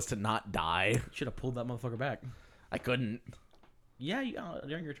demo was to not die. Should have pulled that motherfucker back. I couldn't. Yeah,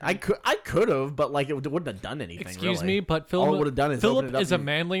 during your turn. I could have, but like it wouldn't have done anything. Excuse really. me, but All it Philip, would have done is open Philip it up is a and-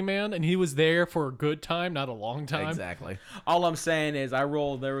 manly man, and he was there for a good time, not a long time. Exactly. All I'm saying is I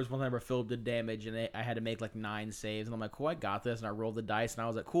rolled. There was one time where Philip did damage, and I had to make like 9 saves, and I'm like, cool, I got this, and I rolled the dice, and I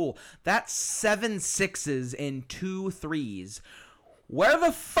was like, cool, that's 7 6s and 2 3s. Where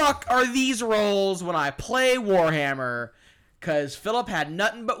the fuck are these rolls when I play Warhammer? Because Philip had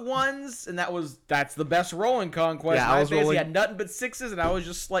nothing but 1s, and that's the best roll in Conquest. Yeah, I was He rolling- had nothing but 6s, and I was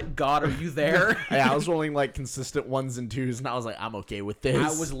just like, God, are you there? Yeah, I was rolling like consistent 1s and 2s, and I was like, I'm okay with this.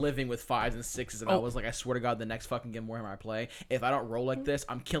 I was living with 5s and 6s, and I was like, I swear to God, the next fucking game Warhammer I play, if I don't roll like this,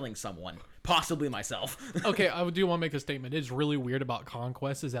 I'm killing someone. Possibly myself. Okay, I do want to make a statement. It's really weird about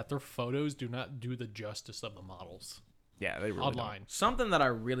Conquest is that their photos do not do the justice of the models Yeah, they really online. Something that I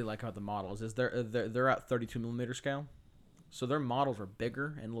really like about the models is they're at 32mm scale. So their models are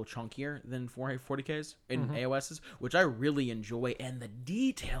bigger and a little chunkier than 40Ks in AOSs, which I really enjoy. And the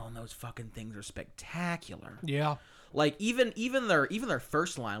detail in those fucking things are spectacular. Yeah. Like even their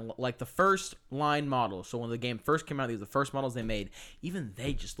first line, like the first line models. So when the game first came out, these were the first models they made. Even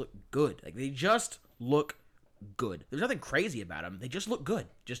they just look good. Like they just look good. There's nothing crazy about them. They just look good.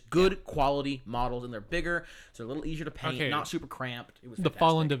 Just good quality models, and they're bigger, so they're a little easier to paint. Okay. Not super cramped. It was The fantastic.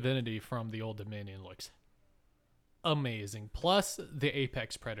 Fallen Divinity from the Old Dominion looks amazing. Plus the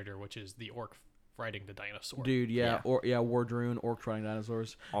Apex Predator, which is the orc riding the dinosaur. Dude, yeah, Wardrune, orc riding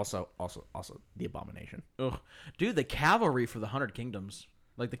dinosaurs. Also, the Abomination. Ugh, dude, the cavalry for the 100 Kingdoms,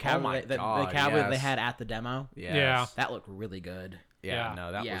 like the cavalry, my the God, cavalry they yes. had at the demo, Yeah. that looked really good. Yeah.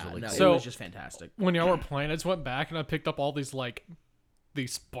 No, that was really no, cool. So- it was just fantastic. When y'all were playing, I just went back and I picked up all these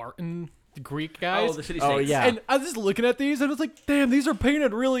these Spartan Greek guys. Oh, the city Oh, states. yeah. And I was just looking at these and I was like, damn, these are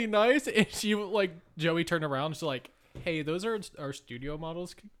painted really nice. And she Joey turned around and she's like, hey, those are our studio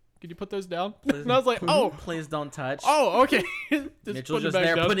models. Can you put those down? And I was like, oh, Please don't touch. okay. Just Mitchell's put it just back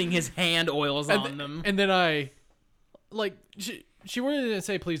there down. putting his hand oils and on th- them. And then I, she wanted to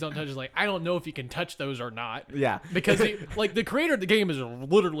say, please don't touch. It's like, I don't know if you can touch those or not. Yeah. Because the creator of the game is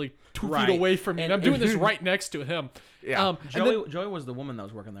literally 2 Right. feet away from me. And I'm And- doing this right next to him. Yeah. And then- Joey was the woman that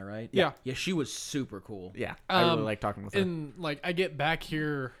was working there, right? Yeah. Yeah, she was super cool. Yeah, I really Um, like talking with her. And I get back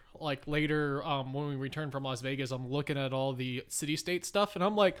here later when we return from Las Vegas, I'm looking at all the city state stuff and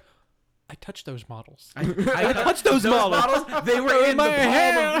I'm like, I touched those models. I touched those models. They were in my the palm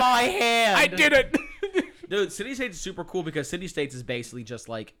hand. of my hand. I did it. Dude, City States is super cool because City States is basically just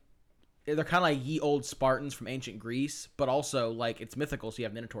like they're kind of like ye old Spartans from ancient Greece, but also like it's mythical, so you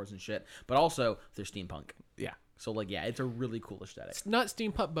have minotaurs and shit. But also they're steampunk. Yeah. So like yeah, it's a really cool aesthetic. It's not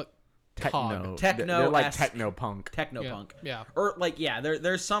steampunk, but Techno. Techno They're like esque. techno punk. Technopunk. Yeah. Or like yeah,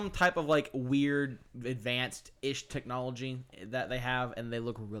 there's some type of like weird advanced-ish technology that they have, and they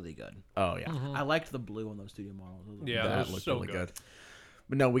look really good. Oh yeah. I liked the blue on those studio models. Those look Yeah, good. that That was looked so really good. good.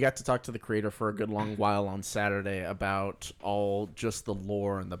 But no, we got to talk to the creator for a good long while on Saturday about all just the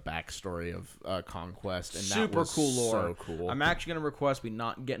lore and the backstory of Conquest. And that Super was cool lore. So cool. I'm actually gonna request we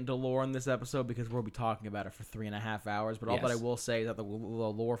not get into lore in this episode because we'll be talking about it for 3.5 hours. But all that I Yes. will say is that the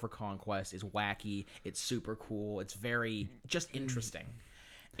lore for Conquest is wacky. It's super cool. It's very just interesting,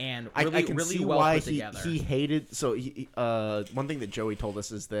 and really, I can really see well why put together. he hated. So one thing that Joey told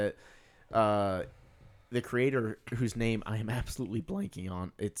us is that the creator, whose name I am absolutely blanking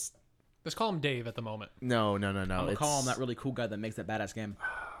on, it's let's call him Dave at the moment. no. I'm gonna it's, call him that really cool guy that makes that badass game,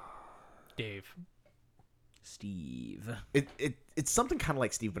 Dave. Steve. It's something kind of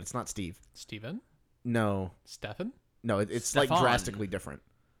like Steve, but it's not Steve. Steven? No, Stefan? no, it's like Stefan. drastically different.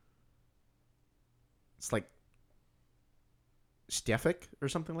 It's like Stefik or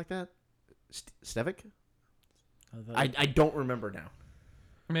something like that. Stevik? I don't remember now.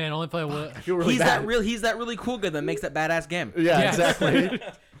 Man, only play one. I feel really bad. He's that really cool guy that makes that badass game. Yeah, Yes. exactly.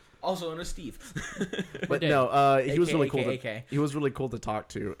 Also known as Steve. But no, he was really cool. AK. He was really cool to talk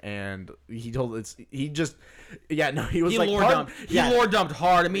to, and he told us he was He like lore dumped. He lore dumped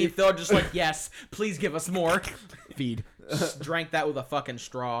hard. I mean, Phil just like, yes, please give us more. feed. Just drank that with a fucking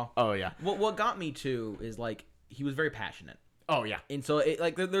straw. Oh yeah. What got me too is like he was very passionate. Oh yeah. And so,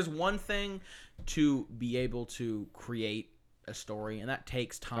 there's one thing to be able to create a story, and that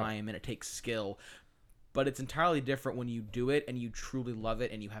takes time and it takes skill. But it's entirely different when you do it and you truly love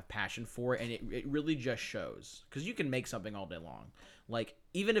it and you have passion for it, and it really just shows. Because you can make something all day long. Like,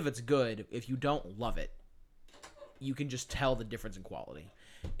 even if it's good, if you don't love it, you can just tell the difference in quality.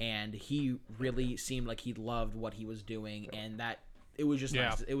 And he really seemed like he loved what he was doing, and that it was just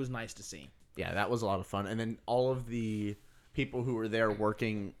nice. It was nice to see. Yeah, that was a lot of fun. And then all of the people who were there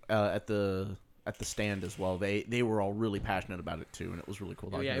working at the stand as well, they were all really passionate about it too, and it was really cool.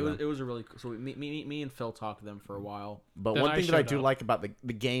 Yeah, it was a really cool. So me and Phil talked to them for a while. But Then one I thing that I showed do up. like about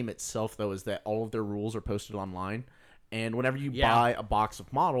the game itself, though, is that all of their rules are posted online. And whenever you Yeah. buy a box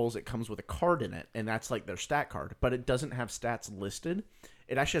of models, it comes with a card in it, and that's like their stat card. But it doesn't have stats listed.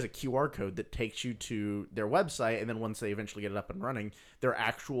 It actually has a QR code that takes you to their website, and then once they eventually get it up and running, their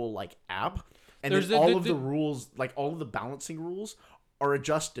actual like app, and There's then the- all the- of the the- rules, like all of the balancing rules, are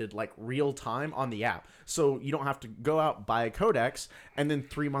adjusted like real time on the app. So you don't have to go out buy a codex, and then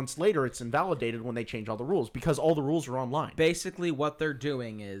 3 months later it's invalidated when they change all the rules because all the rules are online. Basically, what they're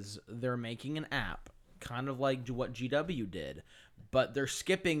doing is they're making an app, kind of like what GW did, but they're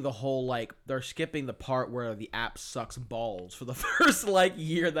skipping the part where the app sucks balls for the first like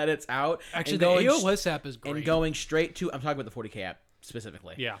year that it's out. Actually, and the going AOS app is great. and going straight to. I'm talking about the 40K app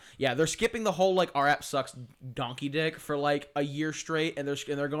specifically. Yeah. They're skipping the whole like our app sucks donkey dick for like a year straight, and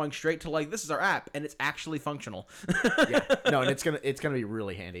they're going straight to like this is our app, and it's actually functional. Yeah, no, and it's gonna be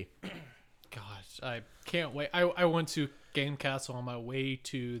really handy. Gosh, I can't wait. I went to Game Castle on my way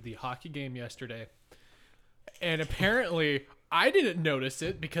to the hockey game yesterday. And apparently, I didn't notice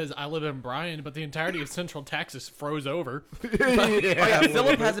it because I live in Bryan, but the entirety of Central Texas froze over. Yeah,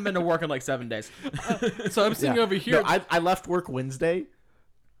 Philip hasn't been to work in like 7 days. So I'm sitting over here. No, I left work Wednesday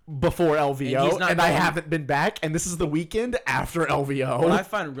before And he's LVO, not and I going- haven't been back. And this is the weekend after LVO. What I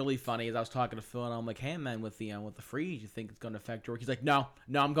find really funny is I was talking to Phil and I'm like, "Hey man, with the freeze, you think it's going to affect your work?" He's like, "No,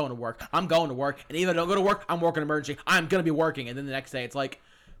 I'm going to work. I'm going to work, and even if I don't go to work, I'm working emergency. I'm going to be working." And then the next day, it's like,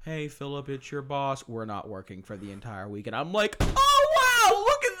 "Hey Philip, it's your boss. We're not working for the entire week." And I'm like, "Oh wow,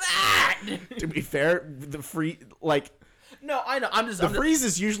 look at that!" To be fair, the No, I know. I'm just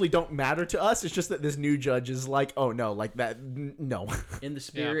freezes usually don't matter to us. It's just that this new judge is like, oh no, like that, no. in the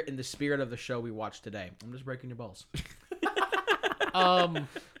spirit of the show we watched today. I'm just breaking your balls.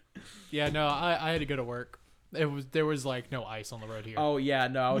 Yeah, no, I had to go to work. There was like no ice on the road here. Oh yeah,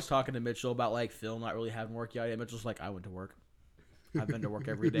 no, I was talking to Mitchell about like Phil not really having work yet. And Mitchell's like, "I went to work. I've been to work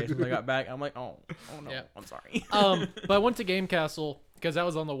every day since I got back." I'm like, oh no, Yeah. I'm sorry. But I went to Game Castle because I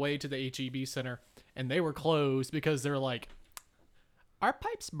was on the way to the HEB Center, and they were closed because they're like, our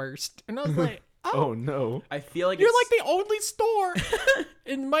pipes burst, and I was like, Oh no. I feel like you're it's, like the only store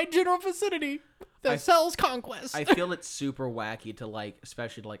in my general vicinity that sells Conquest. I feel it's super wacky to like,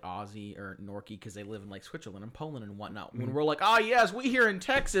 especially to like Aussie or Norky because they live in like Switzerland and Poland and whatnot. When we're like, "Oh yes, we here in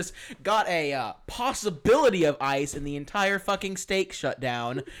Texas got a possibility of ice, and the entire fucking state shut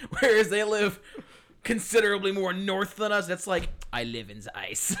down," whereas they live considerably more north than us. That's like, I live in the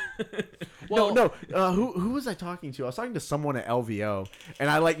ice. No. Who was I talking to? I was talking to someone at LVO, and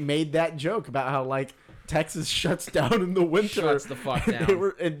I like made that joke about how like Texas shuts down in the winter. Shuts the fuck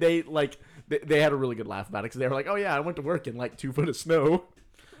And down. they had a really good laugh about it because they were like, "Oh yeah, I went to work in like 2 foot of snow."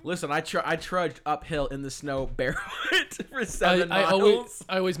 Listen, I trudged uphill in the snow barefoot for 7 I miles.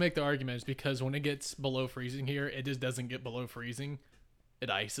 always make the arguments because when it gets below freezing here, it just doesn't get below freezing. It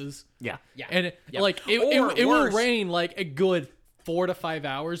ices. Yeah. Yeah. And it, Yeah. like it Or will worse. rain like a good 4 to 5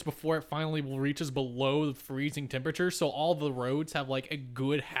 hours before it finally reaches below the freezing temperature. So all the roads have like a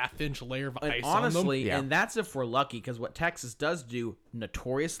good half-inch layer of And ice honestly, on them. Yeah. and that's if we're lucky, because what Texas does do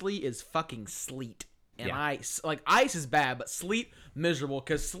notoriously is fucking sleet and Yeah. ice. Like ice is bad, but sleet miserable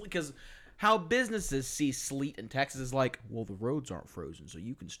because how businesses see sleet in Texas is like, well, the roads aren't frozen, so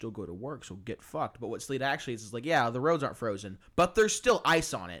you can still go to work, so get fucked. But what sleet actually is like, yeah, the roads aren't frozen, but there's still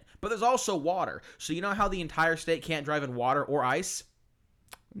ice on it. But there's also water. So you know how the entire state can't drive in water or ice?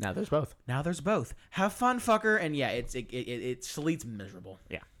 Now there's both. Now there's both. Have fun, fucker. And yeah, it sleet's miserable.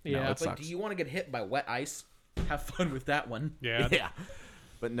 Yeah. Yeah. No, it It's Like, sucks. do you want to get hit by wet ice? Have fun with that one. Yeah. Yeah.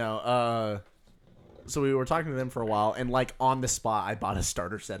 But no, so we were talking to them for a while, and like on the spot, I bought a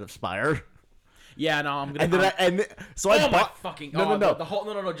starter set of Spire. Yeah, no, I'm gonna. And then I my bought fucking no. the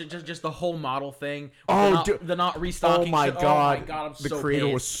whole just the whole model thing. Oh, they're not restocking. Oh my shit. god! Oh my god! I'm the so creator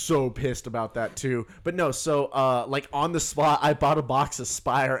pissed. was so pissed about that too. But no, so like on the spot, I bought a box of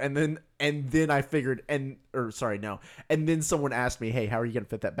Spire, and then I figured, and then someone asked me, "Hey, how are you gonna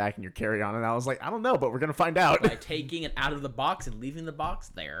fit that back in your carry-on?" And I was like, "I don't know, but we're gonna find out." By taking it out of the box and leaving the box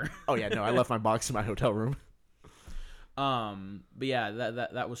there. Oh yeah, no, I left my box in my hotel room. But yeah,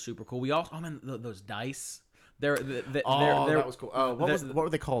 that was super cool. We also, those dice. That was cool. What were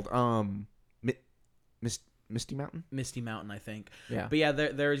they called? Misty Mountain. Misty Mountain, I think. Yeah. But yeah,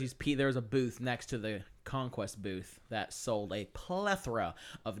 there's a booth next to the Conquest booth that sold a plethora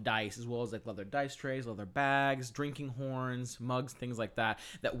of dice, as well as like leather dice trays, leather bags, drinking horns, mugs, things like that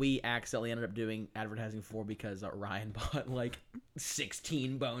we accidentally ended up doing advertising for because Ryan bought like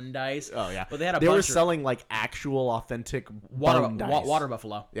 16 bone dice. Oh yeah. But they were selling like actual authentic bone dice. Water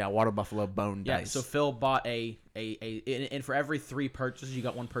buffalo. Yeah, water buffalo bone Yeah, dice. so Phil bought and for every 3 purchases, you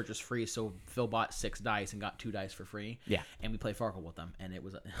got 1 purchase free. So Phil bought 6 dice and got 2 dice for free. Yeah. And we played Farkle with them, and it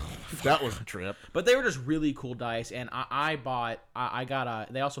was that was a trip. But they were just really cool dice, and I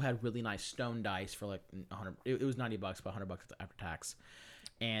got they also had really nice stone dice for like 100. It was $90, but $100 after tax.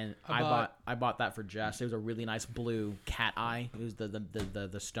 And I bought that for Jess. It was a really nice blue cat eye. It was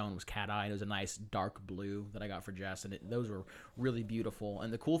the stone was cat eye. And it was a nice dark blue that I got for Jess, and those were really beautiful.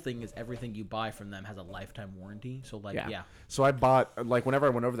 And the cool thing is everything you buy from them has a lifetime warranty. So like yeah. So I bought like whenever I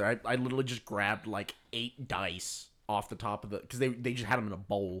went over there, I literally just grabbed like 8 dice off the top of because they just had them in a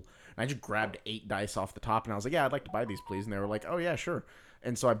bowl, and I just grabbed 8 dice off the top, and I was like, yeah, I'd like to buy these, please. And they were like, oh yeah, sure.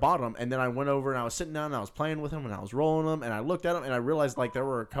 And so I bought them, and then I went over and I was sitting down and I was playing with them and I was rolling them, and I looked at them and I realized like there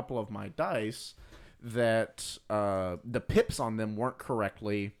were a couple of my dice that the pips on them weren't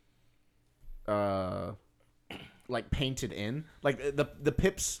correctly like painted in. Like the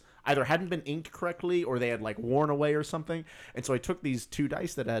pips either hadn't been inked correctly or they had like worn away or something. And so I took these 2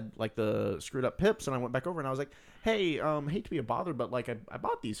 dice that had like the screwed up pips, and I went back over and I was like, hey, hate to be a bother, but like I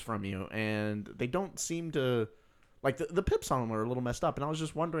bought these from you and they don't seem to. Like, the pips on them are a little messed up, and I was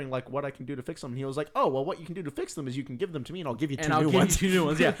just wondering, like, what I can do to fix them. And he was like, oh, well, what you can do to fix them is you can give them to me, and I'll give you 2 new ones. You 2 new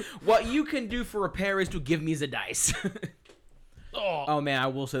ones, yeah. What you can do for repair is to give me the dice. Oh, man, I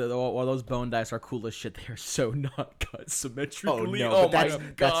will say that while those bone dice are cool as shit, they are so not cut symmetrically. Oh, no,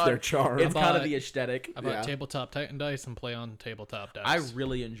 but that's their charm. It's kind of the aesthetic. I bought Tabletop Titan dice and play on Tabletop dice. I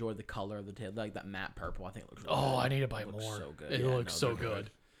really enjoyed the color of the table, like that matte purple. I think it looks really good. I need to buy more. So good. It looks so good.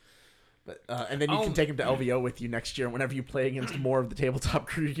 But, and then you can take him to LVO with you next year. Whenever you play against more of the tabletop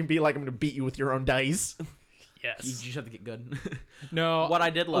crew, you can be like, I'm going to beat you with your own dice. Yes. You just have to get good. No. What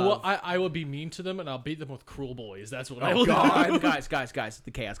I did love. Well, I will be mean to them, and I'll beat them with Cruel Boys. That's what I Oh, will do. God. guys. The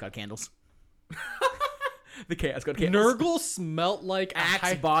Chaos God candles. The Chaos God candles. Nurgle smelt like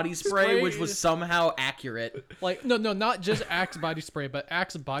Axe body spray, which was somehow accurate. Like, no, not just Axe body spray, but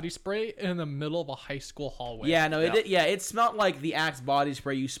Axe body spray in the middle of a high school hallway. Yeah, no, it smelled like the Axe body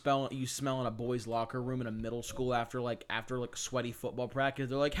spray you smell in a boys' locker room in a middle school after sweaty football practice.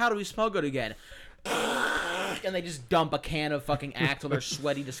 They're like, how do we smell good again? And they just dump a can of fucking Axe on their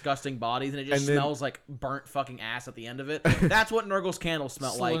sweaty, disgusting bodies, and it just smells like burnt fucking ass at the end of it. That's what Nurgle's candle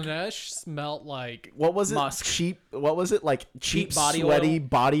smelled like. Slaanesh smelled like what was it? Musk. Cheap. What was it? Like cheap body sweaty oil.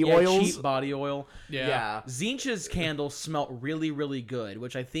 body oils. Cheap body oil. Yeah. Zinch's candle smelled really, really good,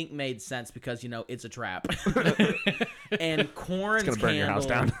 which I think made sense because it's a trap. And Corn's gonna burn candle. your house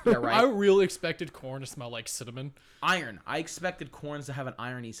down. Yeah, right. I really expected corn to smell like cinnamon. Iron. I expected Corn's to have an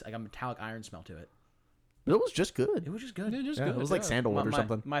irony, like a metallic iron smell to it. But it was just good. It was just good. It was like sandalwood or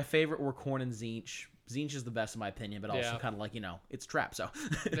something. My favorite were Corn and Zinch. Zinch is the best in my opinion, but also kind of like it's trap. So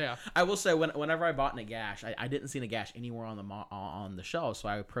Yeah. I will say whenever I bought Nagash, I didn't see Nagash anywhere on the shelf, so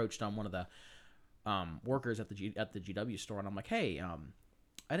I approached one of the workers at the GW store, and I'm like, hey,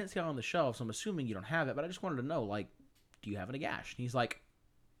 I didn't see it on the shelf, so I'm assuming you don't have it, but I just wanted to know, like, do you have a Nagash? And he's like,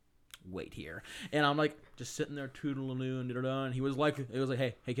 wait here, and I'm like just sitting there toodle-a-doo and he was like,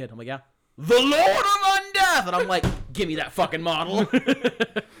 hey kid, I'm like, yeah, the Lord of Undeath, and I'm like, give me that fucking model.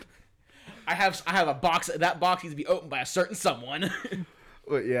 I have a box. That box needs to be opened by a certain someone.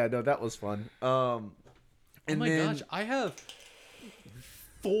 But yeah, no, that was fun. Oh my gosh, I have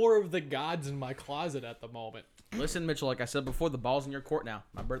 4 of the gods in my closet at the moment. Listen, Mitchell, like I said before, the ball's in your court now.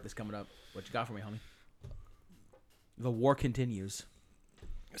 My birthday's coming up. What you got for me, homie? The war continues.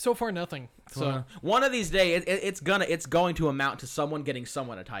 So far, nothing. So one of these days, it's going to amount to someone getting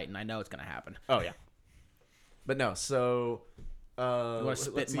someone a Titan. I know it's gonna happen. Oh yeah. But no, so You want to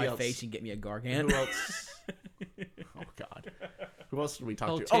spit in my face and get me a Gargant? Who else? Oh god. Who else did we talk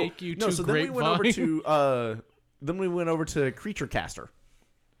I'll to? take you no. to So then we went over Grapevine. to Creature Caster,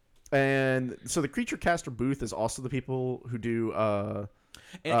 and so the Creature Caster booth is also the people who do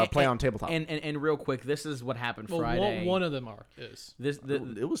play on tabletop. And real quick, this is what happened Well, Friday. one of them is.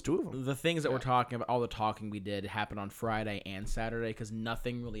 It was two of them. The things that we're talking about, all the talking we did, happened on Friday and Saturday because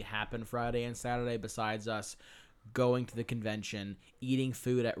nothing really happened Friday and Saturday besides us going to the convention, eating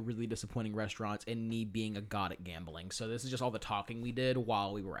food at really disappointing restaurants, and me being a god at gambling. So this is just all the talking we did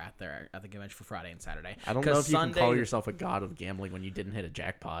while we were at the convention for Friday and Saturday. I don't know if you can call yourself a god of gambling when you didn't hit a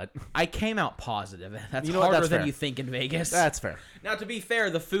jackpot. I came out positive. That's You know what? harder That's than fair. you think in Vegas. That's fair. Now, to be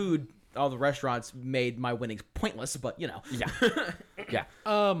fair, the food, all the restaurants made my winnings pointless, but you know. Yeah. Yeah.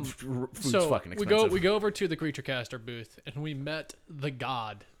 Food's So fucking we expensive. go over to the Creature Caster booth, and we met the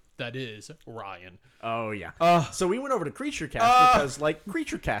god that is Ryan. Oh yeah. So we went over to Creature Caster because like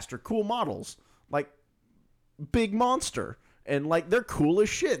Creature Caster, cool models, like big monster, and like they're cool as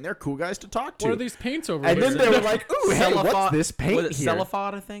shit, and they're cool guys to talk to. What are these paints over And here? then they were like, "Ooh, hey, what's Cephod- this paint was it here?"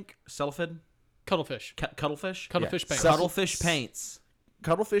 Cephod, I think? Cephid? Cuttlefish. Cuttlefish? Cuttlefish Yeah. paints. Cuttlefish paints.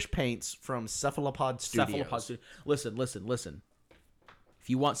 Cuttlefish paints from Cephalopod Studios. Cephalopod Studios. Listen. If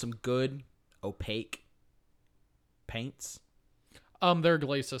you want some good, opaque paints, Their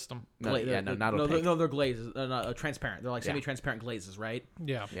glaze system. No, not opaque. they're glazes. Not, transparent. They're like semi-transparent glazes, right?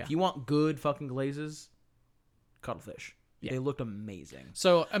 Yeah. Yeah. If you want good fucking glazes, Cuttlefish. Yeah. They looked amazing.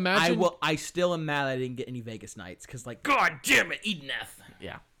 So imagine. I still am mad I didn't get any Vegas Nights because, like, God damn it, Edeneth.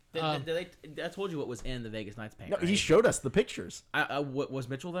 Yeah. I told you what was in the Vegas Nights paint. No, right? he showed us the pictures. What was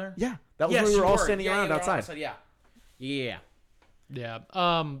Mitchell there? Yeah, that was Yes, when we were you all standing Yeah, around they were all outside. Yeah. Yeah. Yeah.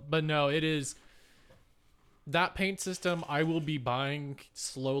 But no, it is that paint system. I will be buying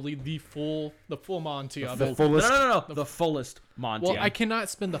slowly the full Monty of The it. fullest. No. The fullest Monty. Well, I cannot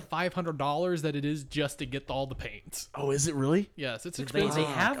spend the $500 that it is just to get all the paints. Oh, is it really? Yes, it's They expensive.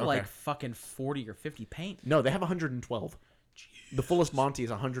 have okay. like fucking 40 or 50 paint. No, they have 112. The fullest Monty is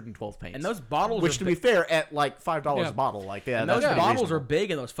 112 paints. And those bottles which, are to be fair, at like $5 Yeah. a bottle, like yeah, and that's those pretty bottles reasonable. are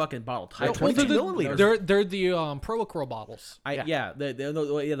big and those fucking bottle types. They're are 22 big. milliliters. They're the Proacryl bottles.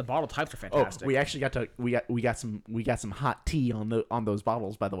 The bottle types are Oh, fantastic. we actually got to we got some hot tea on those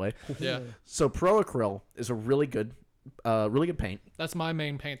bottles, by the way. Yeah, So Proacryl is a really good paint. that's my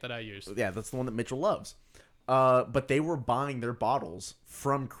main paint that I use. Yeah, that's the one that Mitchell loves. But they were buying their bottles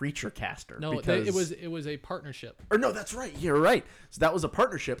from Creature Caster. No, because... it was a partnership. Or no, that's right. You're right. So that was a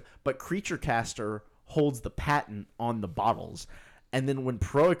partnership, but Creature Caster holds the patent on the bottles. And then when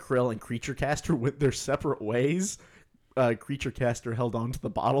Proacryl and Creature Caster went their separate ways, Creature Caster held on to the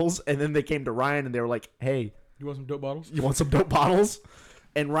bottles, and then they came to Ryan and they were like, "Hey, you want some dope bottles? you want some dope bottles?"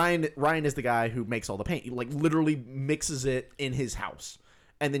 And Ryan is the guy who makes all the paint. He like literally mixes it in his house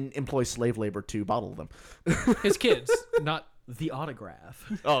and then employs slave labor to bottle them. His kids, not The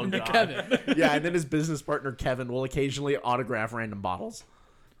autograph. Oh god. Kevin. Yeah, and then his business partner Kevin will occasionally autograph random bottles.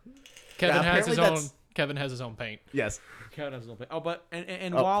 Kevin Yeah, has his apparently own. that's- Kevin has his own paint. Yes. Count as a little bit. Oh, but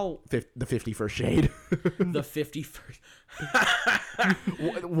and Oh. while The 51st shade. the 51st,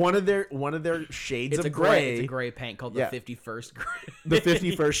 one of their shades it's of a gray. It's gray. a gray paint called Yeah. the 51st gray. The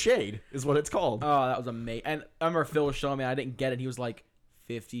 51st shade is what it's called. Oh, that was amazing. And I remember Phil was showing me. I didn't get it. He was like,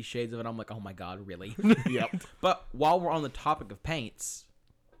 50 shades of it. I'm like, oh my god, really? Yep. But while we're on the topic of paints,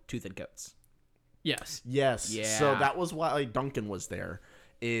 Tooth and Coats. Yes. Yes. Yeah. So that was why Duncan was there.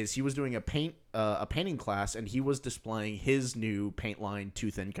 Is he was doing a painting class, and he was displaying his new paint line,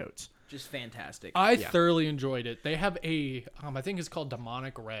 Tooth and Coats. Just fantastic. I thoroughly enjoyed it. They have a, I think it's called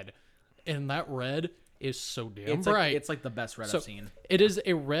Demonic Red, and that red is so damn it's bright. it's like the best red So I've seen. it is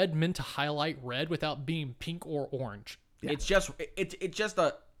a red meant to highlight red without being pink or orange. It's just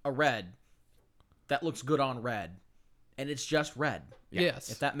a red that looks good on red, and it's just red. Yes.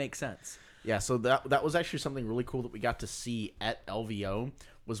 If that makes sense. Yeah. So that was actually something really cool that we got to see at LVO.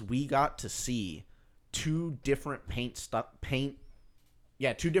 Was we got to see two different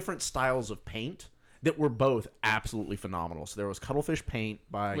two different styles of paint that were both absolutely phenomenal. So there was Cuttlefish paint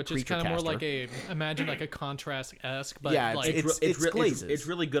by Which is Creature kind of more Caster. like imagine like a contrast-esque, but Yeah, like it's glazes. It's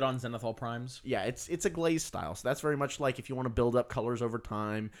really good on Zenithal primes. Yeah, it's a glaze style. So that's very much like if you want to build up colors over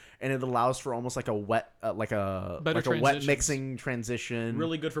time, and it allows for almost like a wet wet transitions. mixing transition.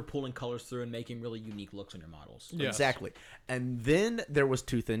 Really good for pulling colors through and making really unique looks on your models. Yes. Exactly. And then there was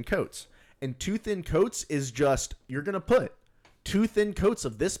Two Thin Coats. And Two Thin Coats is just you're gonna put two thin coats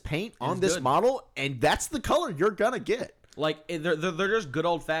of this paint on this good. model, and that's the color you're gonna get. Like they're just good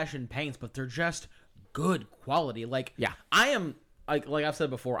old fashioned paints, but they're just good quality. Like Yeah. I am like I've said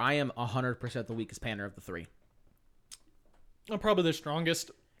before, I am 100% the weakest painter of the three. I'm probably the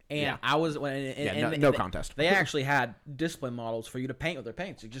strongest. And Yeah. I was when no contest. They actually had display models for you to paint with their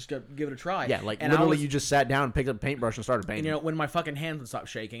paints. You just go give it a try. Yeah, like and I literally was- you just sat down and picked up a paintbrush and started painting. And, when my fucking hands would stop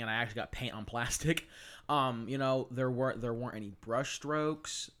shaking and I actually got paint on plastic, there weren't any brush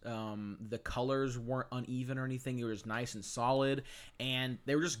strokes. The colors weren't uneven or anything. They were just nice and solid, and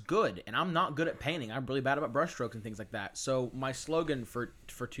they were just good. And I'm not good at painting. I'm really bad about brush strokes and things like that. So my slogan for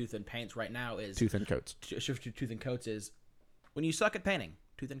Tooth and Paints right now is Tooth and Coats. Tooth and Coats is, when you suck at painting,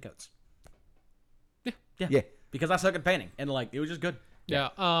 Tooth and Coats. Yeah. Because I suck at painting, and it was just good. Yeah.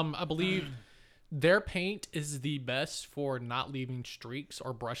 I believe their paint is the best for not leaving streaks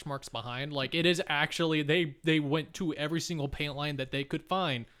or brush marks behind. Like, it is actually they went to every single paint line that they could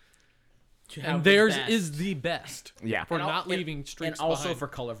find, and theirs is the best. Yeah. For And not al- leaving and streaks also behind. for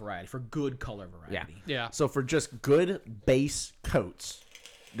color variety, for good color variety. Yeah. So for just good base coats,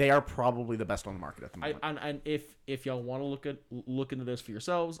 they are probably the best on the market at the moment. And if y'all want to look into this for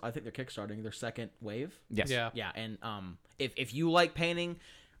yourselves, I think they're kickstarting their second wave. Yes. Yeah, and if you like painting,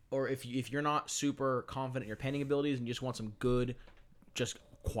 or if you're not super confident in your painting abilities and you just want some good, just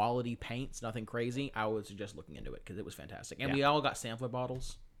quality paints, nothing crazy, I would suggest looking into it because it was fantastic. And we all got sampler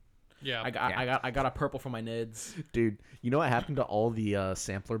bottles. Yeah. I got a purple for my nids. Dude, you know what happened to all the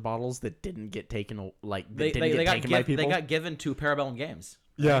sampler bottles that didn't get taken? Like They didn't get taken by people. They got given to Parabellum Games.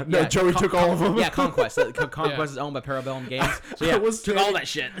 Yeah, no, Joey took all of them. Yeah, Conquest. Conquest is owned by Parabellum Games. So yeah, I was took all that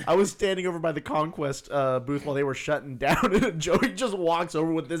shit. I was standing over by the Conquest booth while they were shutting down, and Joey just walks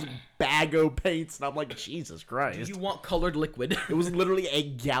over with this bag of paints, and I'm like, Jesus Christ! You want colored liquid? It was literally a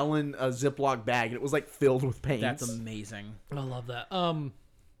gallon Ziploc bag, and it was like filled with paints. That's amazing. I love that.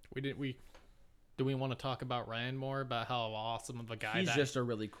 Do we want to talk about Ryan more, about how awesome of a guy He's that just a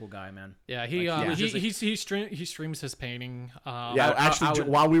really cool guy, man. Yeah, he streams his painting. Yeah, actually,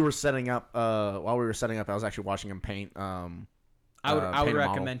 while we were setting up, I was actually watching him paint. I would paint a model.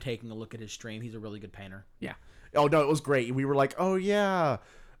 recommend taking a look at his stream. He's a really good painter. Yeah. Oh no, it was great. We were like, oh yeah.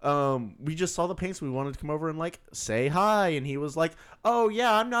 We just saw the paints. We wanted to come over and like say hi, and he was like, "Oh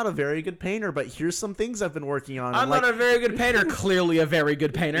yeah, I'm not a very good painter, but here's some things I've been working on." I'm not a very good painter. Clearly, a very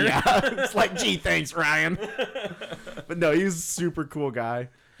good painter. Yeah, it's like, gee, thanks, Ryan. But no, he's a super cool guy.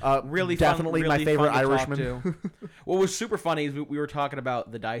 Really, definitely fun, my really favorite fun to talk Irishman. to. What was super funny is we were talking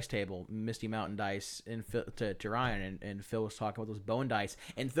about the dice table, Misty Mountain dice, and to Ryan, and Phil was talking about those bone dice,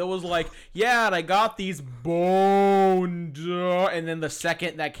 and Phil was like, "Yeah, and I got these bone," and then the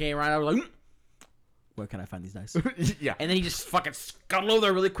second that came around, I was like, "Where can I find these dice?" Yeah. And then he just fucking scuttled over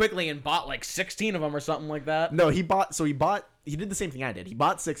there really quickly and bought like 16 of them or something like that. No, he did the same thing I did. He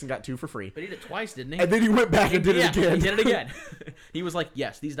bought 6 and got 2 for free. But he did it twice, didn't he? And then he went back and did it again. He did it again. He was like,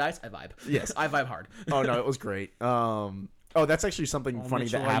 "Yes, these dice, I vibe. Yes. I vibe hard." Oh no, it was great. That's actually something funny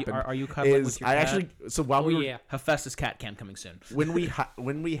Mitchell, that happened. Are you cuddling with your cat? actually while we were Hephaestus cat cam coming soon.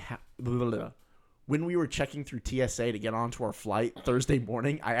 when we were checking through TSA to get onto our flight Thursday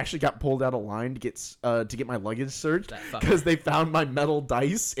morning, I actually got pulled out of line to get my luggage searched That fucker. because they found my metal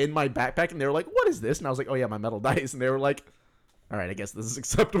dice in my backpack, and they were like, "What is this?" And I was like, "Oh yeah, my metal dice." And they were like, "All right, I guess this is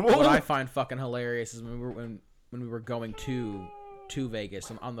acceptable." What I find fucking hilarious is when we were going to Vegas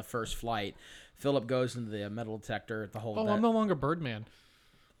on the first flight, Philip goes into the metal detector. I'm no longer Birdman.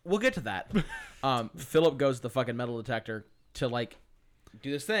 We'll get to that. Philip goes to the fucking metal detector to like do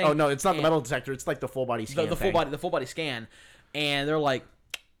this thing. Oh no, it's not the and- metal detector. It's like the full body scan. the full body scan, and they're like,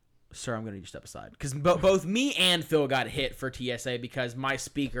 "Sir, I'm gonna need you to step aside," because both me and Phil got hit for TSA because my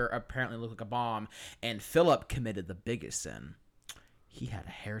speaker apparently looked like a bomb, and Philip committed the biggest sin. He had a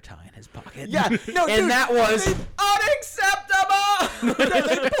hair tie in his pocket. Yeah, no, and dude, that was unacceptable.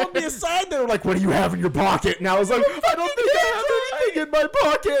 They pulled me aside. They were like, "What do you have in your pocket?" And I was like, "I don't think I have anything in my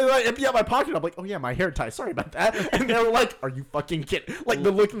pocket." And I empty out my pocket. I'm like, "Oh yeah, my hair tie. Sorry about that." And they were like, "Are you fucking kidding?" Like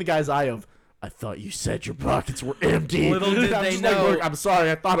the look in the guy's eye of, "I thought you said your pockets were empty." Little did I'm they just like, know- "Look, I'm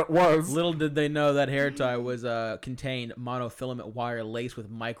sorry. I thought it was." Little did they know that hair tie was contained monofilament wire laced with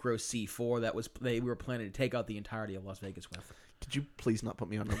micro C4 that we were planning to take out the entirety of Las Vegas with. Could you please not put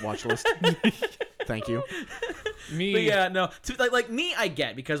me on the watch list? Thank you. Me, But yeah, no. Like me, I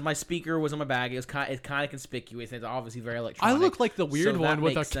get because my speaker was in my bag. It's kind of conspicuous. And it's obviously very I electronic. look like the weird so one that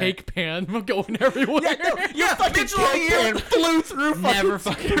with a makes sense. cake pan going everywhere. Your fucking Mitchell over cake here pan flew through Never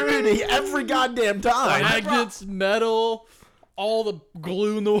fucking fucking- security every goddamn time. Magnets, metal, all the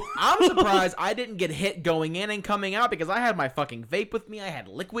glue in the world. I'm surprised I didn't get hit going in and coming out because I had my fucking vape with me. I had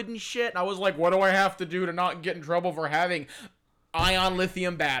liquid and shit. And I was like, what do I have to do to not get in trouble for having ion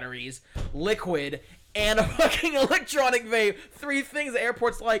lithium batteries, liquid, and a fucking electronic vape? 3 things the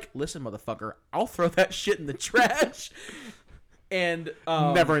airport's like, listen, motherfucker, I'll throw that shit in the trash. And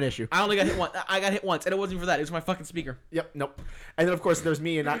Never an issue. I only got hit once. I got hit once, and it wasn't even for that. It was my fucking speaker. Yep, nope. And then of course there's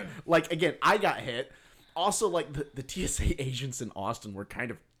me, and I again I got hit. Also, like the TSA agents in Austin were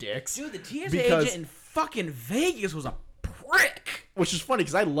kind of dicks. Dude, the TSA because- agent in fucking Vegas was a prick. Which is funny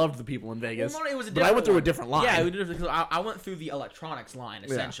because I loved the people in Vegas. Well, no, it was a but I went through a one. different line. Yeah, we did because I went through the electronics line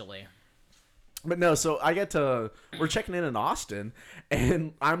essentially. But no, so we're checking in Austin,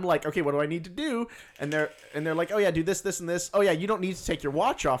 and I'm like, okay, what do I need to do? And they're like, oh yeah, do this, this, and this. Oh yeah, you don't need to take your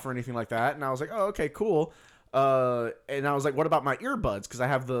watch off or anything like that. And I was like, oh okay, cool. And I was like, what about my earbuds? Because I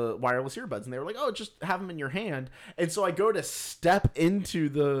have the wireless earbuds. And they were like, oh, just have them in your hand. And so I go to step into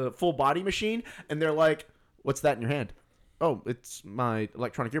the full body machine, and they're like, what's that in your hand? Oh, it's my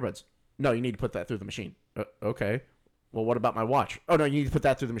electronic earbuds. No, you need to put that through the machine. Okay. Well, what about my watch? Oh, no, you need to put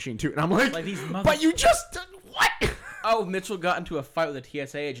that through the machine, too. And I'm like these but you just... What? Oh, Mitchell got into a fight with a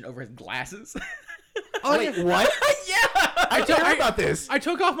TSA agent over his glasses. Wait, what? Yeah. I heard about this. I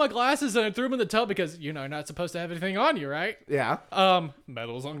took off my glasses and I threw them in the tub because, you're not supposed to have anything on you, right? Yeah.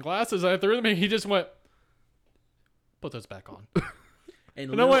 Medals on glasses. I threw them and he just went, put those back on.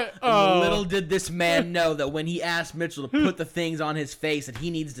 And I went, oh. little did this man know that when he asked Mitchell to put the things on his face that he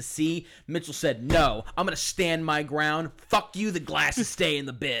needs to see, Mitchell said, no, I'm going to stand my ground. Fuck you, the glasses stay in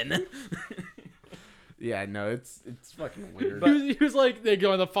the bin. Yeah, no, it's fucking weird. He was like, they're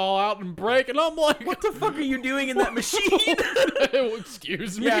going to fall out and break. And I'm like, What the fuck are you doing in that machine?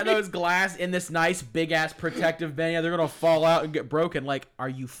 Excuse me. Yeah, no, it's glass in this nice big-ass protective bin. Yeah, they're going to fall out and get broken. Like, are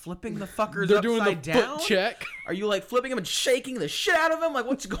you flipping the fuckers They're upside doing the down? foot check. Are you, like, flipping them and shaking the shit out of them? Like,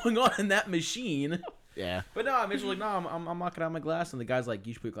 what's going on in that machine? Yeah. But no, Mitchell's like, no, I'm knocking out my glass. And the guy's like,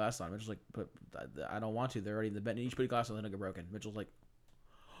 you should put your glass on. Mitchell's like, but I don't want to. They're already in the bin. You should put your glass on, then it'll get broken. Mitchell's like,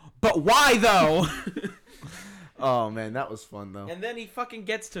 but why, though? Oh, man, that was fun, though. And then he fucking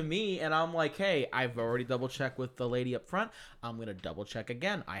gets to me, and I'm like, hey, I've already double-checked with the lady up front. I'm going to double-check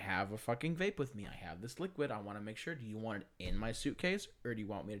again. I have a fucking vape with me. I have this liquid. I want to make sure. Do you want it in my suitcase, or do you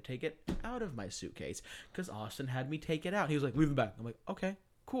want me to take it out of my suitcase? Because Austin had me take it out. He was like, leave it back. I'm like, okay,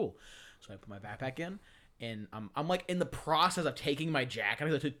 cool. So I put my backpack in, and I'm like in the process of taking my jacket. I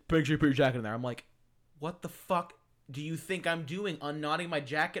was like, make sure you put your jacket in there. I'm like, what the fuck do you think I'm doing? Unknotting my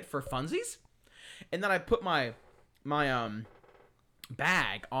jacket for funsies? And then I put my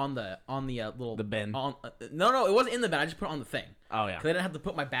bag on the little The bin. No, it wasn't in the bin. I just put it on the thing. Oh, yeah. Because I didn't have to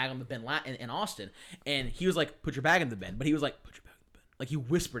put my bag on the bin in Austin. And he was like, "Put your bag in the bin," but he was like, "Put your bag in the bin." Like he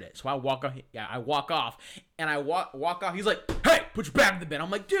whispered it. So I walk off. Yeah, I walk off, and I walk off. He's like, "Hey, put your bag in the bin."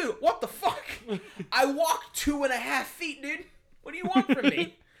 I'm like, "Dude, what the fuck?" I walked 2.5 feet, dude. What do you want from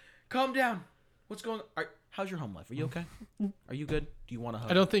me? Calm down. What's going on? How's your home life? Are you okay? Are you good? Do you want to hug?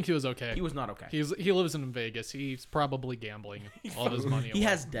 I don't think he was okay. He was not okay. He lives in Vegas. He's probably gambling all of his money away. He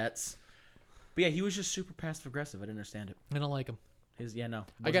has debts. But yeah, he was just super passive aggressive. I didn't understand it. I don't like him. No.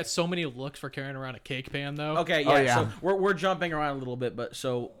 I got so many looks for carrying around a cake pan, though. Okay, yeah. Oh, yeah. So we're jumping around a little bit, but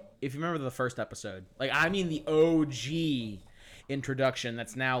so if you remember the first episode, like I mean the OG introduction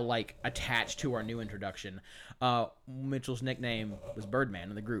that's now like attached to our new introduction. Mitchell's nickname was Birdman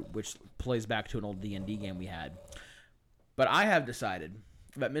in the group, which plays back to an old D&D game we had. But I have decided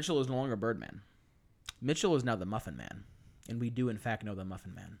that Mitchell is no longer Birdman. Mitchell is now the Muffin Man, and we do in fact know the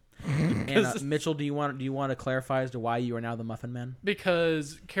Muffin Man. And Mitchell, do you want to clarify as to why you are now the Muffin Man?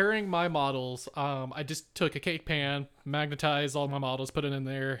 Because carrying my models, I just took a cake pan, magnetized all my models, put it in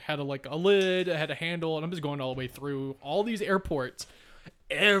there, had a lid, I had a handle, and I'm just going all the way through all these airports.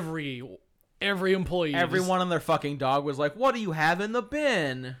 Every employee, Everyone and their fucking dog was like, "What do you have in the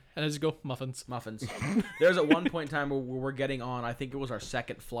bin?" and I just go muffins. There's at one point in time where we're getting on. I think it was our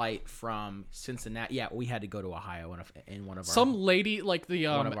second flight from Cincinnati. Yeah, we had to go to Ohio in one of our Some lady like the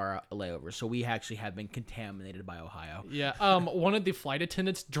one of our layovers. So we actually have been contaminated by Ohio. Yeah, one of the flight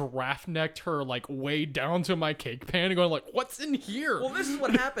attendants giraffe necked her like way down to my cake pan and going like, "What's in here?" Well, this is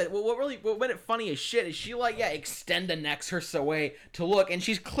what happened. What made it funny as shit is she like extend necks her way to look, and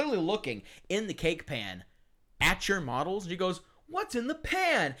she's clearly looking in the cake pan at your models. And she goes, "What's in the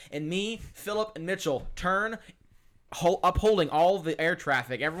pan?" And me, Philip, and Mitchell turn, upholding all the air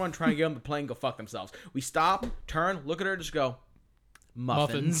traffic. Everyone trying to get on the plane, go fuck themselves. We stop, turn, look at her, just go,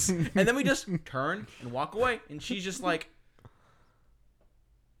 muffins. And then we just turn and walk away. And she's just like,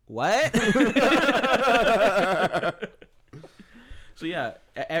 what? So yeah,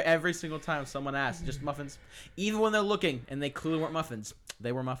 every single time someone asks, just muffins. Even when they're looking and they clearly weren't muffins,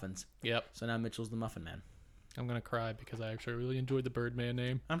 they were muffins. Yep. So now Mitchell's the Muffin Man. I'm gonna cry because I actually really enjoyed the Birdman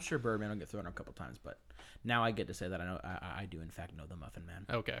name. I'm sure Birdman will get thrown a couple times, but now I get to say that I do in fact know the Muffin Man.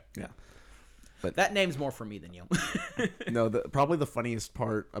 Okay. Yeah. But that name's more for me than you. No, probably the funniest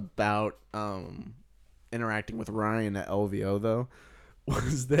part about interacting with Ryan at LVO though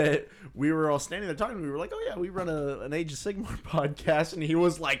was that we were all standing there talking. We were like, "Oh yeah, we run an Age of Sigmar podcast," and he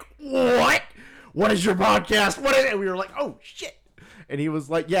was like, "What? What is your podcast? What is it?" And we were like, "Oh shit." And he was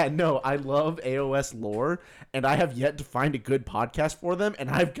like, "Yeah, no, I love AOS lore, and I have yet to find a good podcast for them, and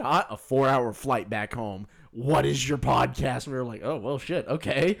I've got a 4-hour flight back home. What is your podcast?" And we were like, "Oh, well, shit,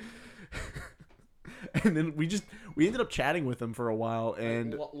 okay." And then we ended up chatting with him for a while,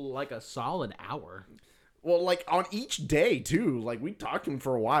 and like a solid hour. well, like on each day too. Like we talked to him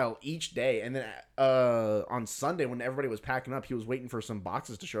for a while each day, and then on Sunday when everybody was packing up, he was waiting for some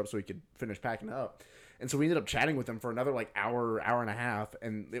boxes to show up so he could finish packing up. And so we ended up chatting with him for another like hour and a half,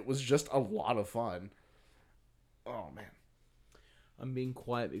 and it was just a lot of fun. Oh man, I'm being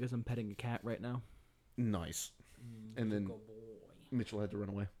quiet because I'm petting a cat right now. nice. And then Mitchell had to run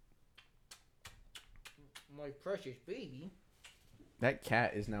away. My precious baby. That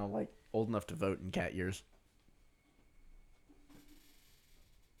cat is now like old enough to vote in cat years.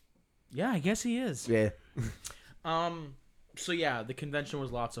 Yeah, I guess he is. Yeah. So yeah, the convention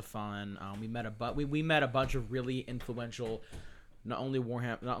was lots of fun. We met a bunch of really influential, not only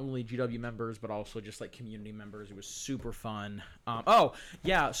GW members, but also just like community members. It was super fun. Oh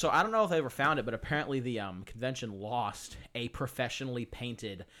yeah, so I don't know if they ever found it, but apparently the convention lost a professionally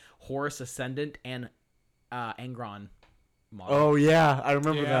painted Horus Ascendant and Angron model. Oh yeah, I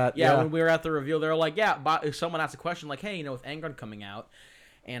remember that. Yeah, when we were at the reveal, they were like, "Yeah," but if someone asked a question like, "Hey, with Angron coming out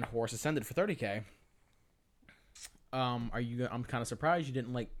and Horus Ascended for $30K, I'm kind of surprised you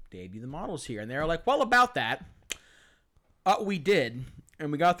didn't like debut the models here." And they're like, "Well, about that, we did,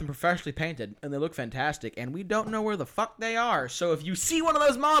 and we got them professionally painted, and they look fantastic, and we don't know where the fuck they are. So if you see one of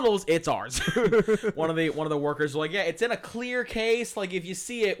those models, it's ours." one of the workers was like, "Yeah, it's in a clear case. Like if you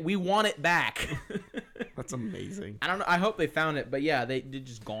see it, we want it back." That's amazing. I don't know. I hope they found it, but yeah, they're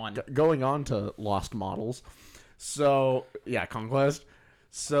just gone. Going on to lost models. So yeah, Conquest.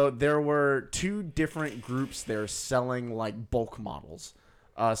 So there were two different groups there selling like bulk models.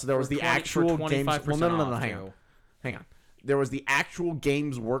 So there was the actual games. Well, no. Hang on. There was the actual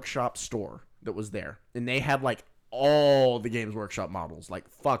Games Workshop store that was there, and they had like all the Games Workshop models, like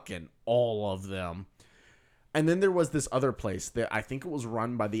fucking all of them. And then there was this other place that I think it was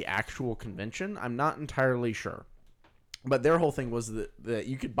run by the actual convention. I'm not entirely sure, but their whole thing was that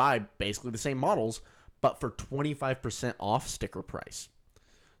you could buy basically the same models, but for 25% off sticker price.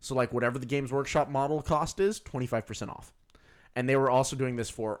 So like whatever the Games Workshop model cost is, 25% off. And they were also doing this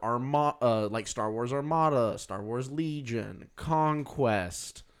for like Star Wars Armada, Star Wars Legion,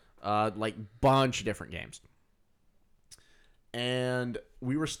 Conquest, like bunch of different games. And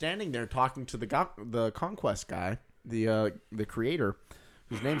we were standing there talking to the Conquest guy, the creator,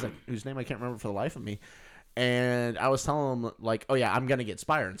 whose name I can't remember for the life of me. And I was telling him like, "Oh yeah, I'm gonna get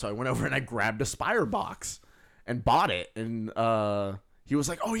Spire." And so I went over and I grabbed a Spire box and bought it. And he was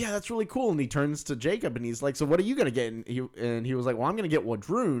like, "Oh yeah, that's really cool." And he turns to Jacob and he's like, "So what are you gonna get?" And he was like, "Well, I'm gonna get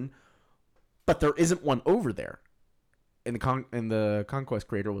Wadroon, but there isn't one over there." And the Conquest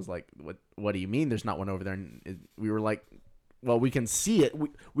creator was like, "What do you mean? There's not one over there?" And we were like, "Well, we can see it.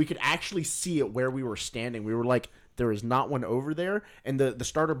 We could actually see it where we were standing." We were like, "There is not one over there." And the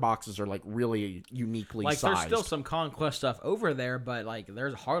starter boxes are like really uniquely sized. There's still some Conquest stuff over there, but like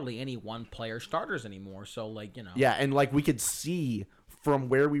there's hardly any one-player starters anymore. So like Yeah, and like we could see from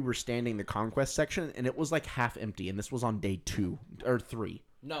where we were standing the Conquest section, and it was like half empty. And this was on day 2 or 3.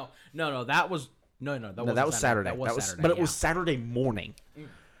 No. That was that was Saturday. It was Saturday morning,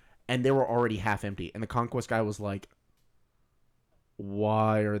 and they were already half empty. And the Conquest guy was like,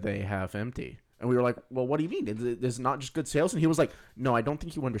 "Why are they half empty?" And we were like, "Well, what do you mean? There's not just good sales?" And he was like, "No, I don't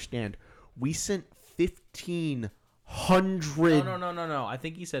think you understand. We sent 1,500." No. I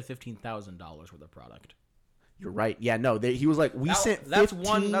think he said $15,000 worth of product. You're right. Yeah, no. He was like, "We sent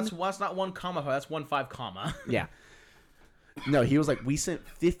 15... That's not 1 comma. That's 1 5 comma. Yeah. No, he was like, "We sent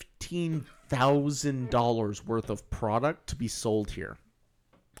 $15,000 worth of product to be sold here."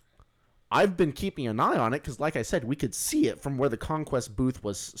 I've been keeping an eye on it because, like I said, we could see it from where the Conquest booth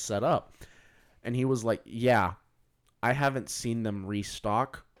was set up. And he was like, "Yeah, I haven't seen them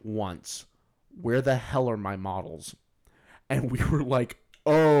restock once. Where the hell are my models?" And we were like,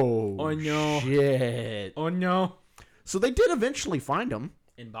 oh no. Shit. Oh, no. So they did eventually find them.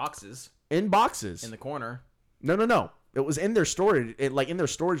 In boxes. In boxes. In the corner. No. It was in their storage, in their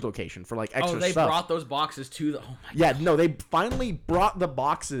storage location for like extra stuff. Oh, they brought those boxes to the. Oh my God. Yeah, no, they finally brought the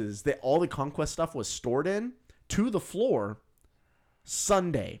boxes that all the Conquest stuff was stored in to the floor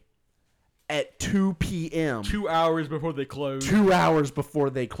Sunday at 2 p.m. 2 hours before they closed. 2 hours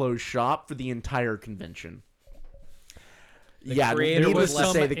before they closed shop for the entire convention. Yeah, creator needless was to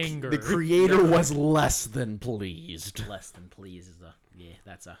some say, anger. the creator was less than pleased. less than pleased is the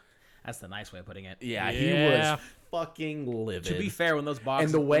that's the nice way of putting it. Yeah, Yeah. he was fucking livid. To be fair, when those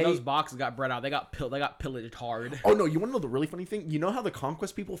boxes way- when those boxes got bred out, they got pillaged hard. Oh no, you want to know the really funny thing? You know how the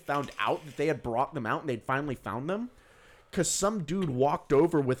Conquest people found out that they had brought them out and they'd finally found them? Because some dude walked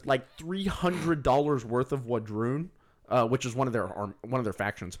over with like $300 worth of Wadroon, which is one of their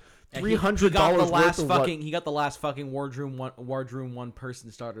factions. $300 worth of he got the last fucking Wardroom one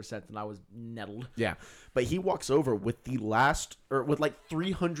person starter set, and I was nettled. Yeah, but he walks over with with like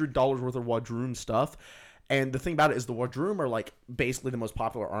 $300 worth of Wadroon stuff. And the thing about it is the Wadroon are like basically the most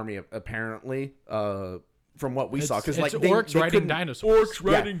popular army apparently, from what we saw. Because like it's they orcs riding couldn't- dinosaurs. Orcs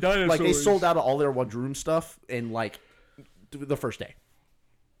riding dinosaurs. Like they sold out of all their Wadroon stuff in like the first day.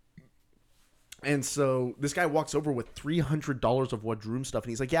 And so this guy walks over with $300 of Wadroon stuff,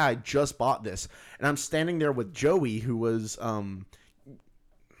 and he's like, "Yeah, I just bought this." And I'm standing there with Joey, who was one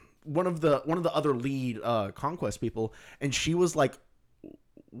of the other lead Conquest people, and she was like,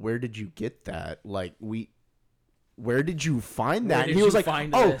 "Where did you get that? Like where did you find that?" Where And did he was you like,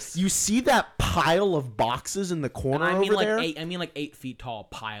 find "Oh, this?" you see that pile of boxes in the corner And I mean over there?" like 8 feet tall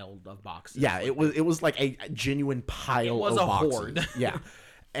pile of boxes. Yeah, it was like a genuine pile It was of a boxes. hoard. Yeah.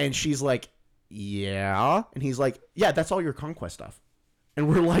 And she's like, "Yeah." And he's like, "Yeah, that's all your Conquest stuff." And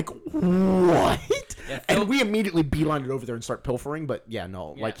we're like, "What?" Yeah, and we immediately beelined it over there and start pilfering, but yeah,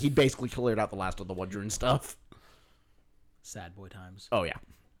 no. Yeah. Like he basically cleared out the last of the Wadroon stuff. Sad boy times. Oh yeah.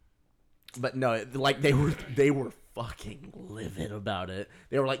 But no, like they were fucking livid about it.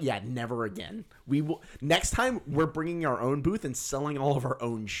 They were like, "Yeah, never again. We will next time we're bringing our own booth and selling all of our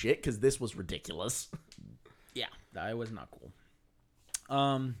own shit cuz this was ridiculous." Yeah, that was not cool.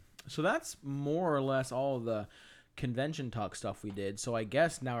 So that's more or less all of the convention talk stuff we did. So I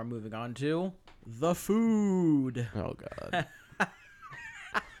guess now we're moving on to the food. Oh god.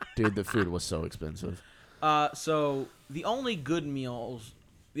 Dude, the food was so expensive. So the only meals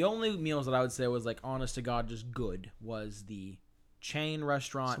that I would say was like honest to God just good was the chain It's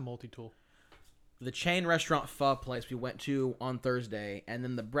restaurant, a multi-tool. pho place we went to on Thursday, and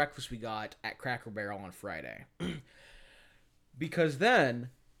then the breakfast we got at Cracker Barrel on Friday. Because then,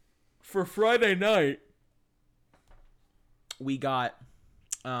 for Friday night, we got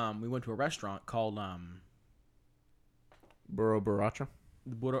we went to a restaurant called Burro Baracha.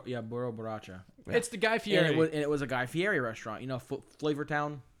 Burro Baracha. Yeah. It's the Guy Fieri. And it was a Guy Fieri restaurant. You know, Flavor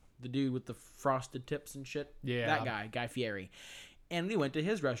Town, the dude with the frosted tips and shit. Yeah. That guy, Guy Fieri. And we went to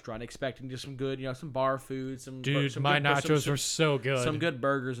his restaurant expecting just some good, some bar food, Dude, my nachos were so good. some good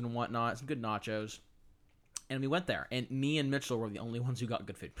burgers and whatnot, some good nachos. And we went there, and me and Mitchell were the only ones who got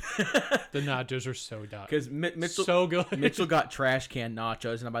good food. The nachos are so done. Because Mitchell, So good. Mitchell got trash can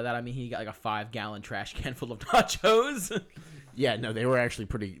nachos, and by that I mean he got like a 5-gallon trash can full of nachos. Yeah, no, they were actually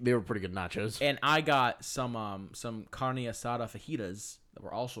pretty good nachos. And I got some carne asada fajitas that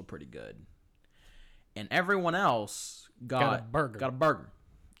were also pretty good. And everyone else got a burger. Got a burger.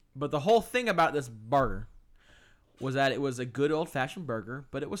 But the whole thing about this burger was that it was a good old-fashioned burger,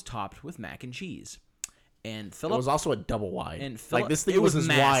 but it was topped with mac and cheese. And It Philip was also a double wide. And Like Philip- this thing it was was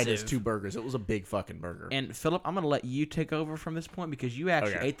as wide as massive. 2 burgers. It was a big fucking burger. and Philip, I'm gonna let you take over from this point because you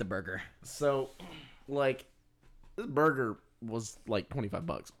actually Okay. ate the burger. So, like, this burger was like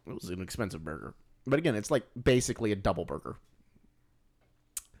 $25. It was an expensive burger, but again, it's like basically a double burger.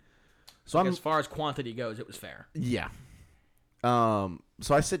 So As far as quantity goes, it was fair. yeah.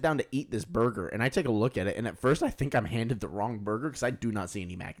 So I sit down to eat this burger, and I take a look at it, and at first I think I'm handed the wrong burger because I do not see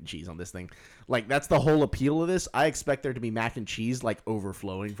any mac and cheese on this thing. Like, that's the whole appeal of this. I expect there to be mac and cheese, like,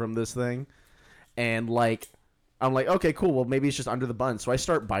 overflowing from this thing. And, like, I'm like, okay, cool, well, maybe it's just under the bun. So I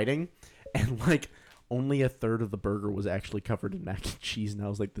start biting, and, like, only a third of the burger was actually covered in mac and cheese, and I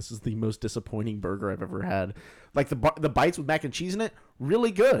was like, this is the most disappointing burger I've ever had. Like, the bites with mac and cheese in it,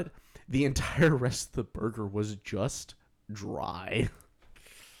 really good. The entire rest of the burger was just dry.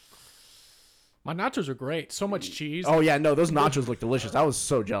 My nachos are great. So much cheese. Oh yeah, no, those nachos look delicious. I was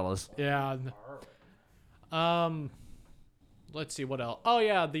so jealous. Yeah. Let's see what else. Oh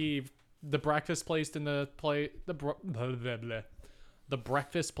yeah, the breakfast place in the the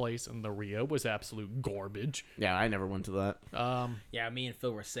breakfast place in the Rio was absolute garbage. Yeah, I never went to that. Yeah, me and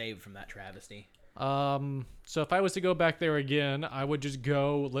Phil were saved from that travesty. So if I was to go back there again, I would just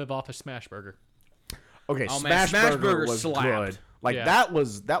go live off a smash burger. Okay, Oh, man, Smash Smash Burger Burger was slapped. good. Like Yeah. that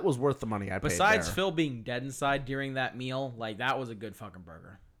was worth the money I paid. Besides there. Phil being dead inside during that meal, like that was a good fucking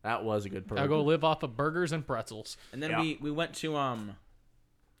burger. That was a good burger. I'll go live off of burgers and pretzels. And then Yeah. we went to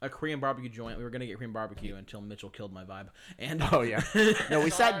a Korean barbecue joint. We were gonna get Korean barbecue until Mitchell killed my vibe. And Oh yeah. No, we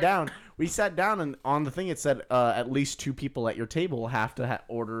sat down. We sat down, and on the thing it said at least 2 people at your table have to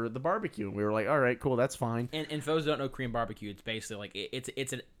order the barbecue. And we were like, all right, cool, that's fine. And for those who don't know Korean barbecue, it's basically like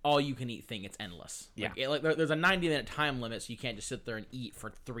it's an all you can eat thing. It's endless. Yeah. Like there's a 90-minute time limit, so you can't just sit there and eat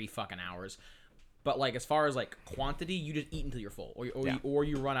for 3 fucking hours. But like as far as like quantity, you just eat until you're full, or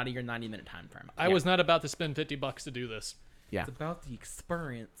you run out of your 90-minute time frame. I was not about to spend $50 to do this. Yeah. It's about the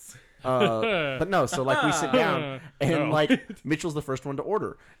experience. But no, so like we sit down, and like Mitchell's the first one to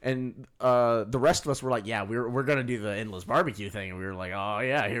order, and the rest of us were like, yeah, we're gonna do the endless barbecue thing, and we were like, oh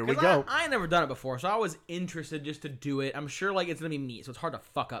yeah, here we go. I never done it before, so I was interested just to do it. I'm sure like it's gonna be meat, so it's hard to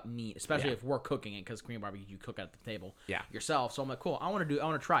fuck up meat, especially Yeah. if we're cooking it, because Korean barbecue you cook at the table Yeah. yourself. So I'm like, cool, I want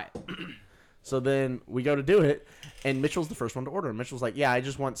to try it. So then we go to do it, and Mitchell's the first one to order. And Mitchell's like, yeah, I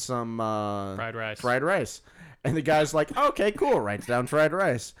just want some Fried rice. Fried rice. And the guy's like, okay, cool, writes down fried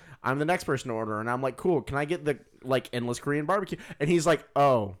rice. I'm the next person to order, and I'm like, cool, can I get the like endless Korean barbecue? And he's like,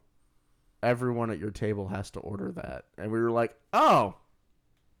 oh, everyone at your table has to order that. And we were like, oh,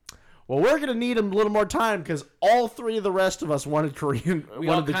 well, we're gonna need a little more time because all 3 of the rest of us wanted We all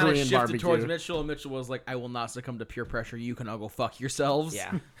wanted the kind of Korean shifted barbecue. towards Mitchell, and Mitchell was like, I will not succumb to peer pressure. You can all go fuck yourselves.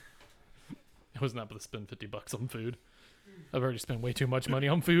 Yeah. I was not going to spend $50 on food. I've already spent way too much money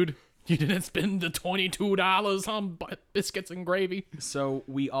on food. You didn't spend the $22 on biscuits and gravy. So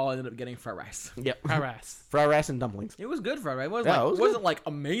we all ended up getting fried rice. Yep. Fried rice. Fried rice and dumplings. It was good fried rice. It wasn't, Yeah, like, it was wasn't like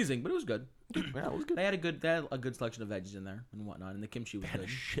amazing, but it was good. Yeah, it was good. They had a good selection of veggies in there and whatnot, and the kimchi was Had a good.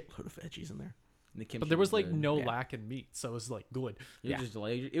 shitload of veggies in there. And the kimchi But there was like good. no Yeah. lack in meat, so it was like good. It was just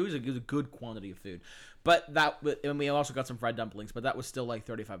it was a good quantity of food, but and we also got some fried dumplings, but that was still like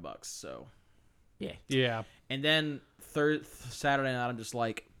 $35. So, Yeah. Yeah. and then Saturday night, I'm just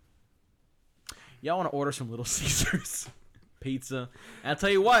like, y'all want to order some Little Caesars pizza? And I'll tell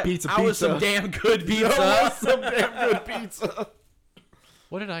you what, Pizza, I was some pizza. damn good pizza. That was some damn good pizza.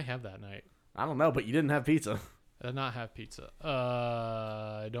 What did I have that night? I don't know, but you didn't have pizza. I did not have pizza.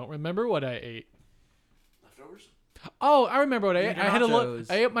 I don't remember what I ate. Leftovers? Oh, I remember what I ate. your I had a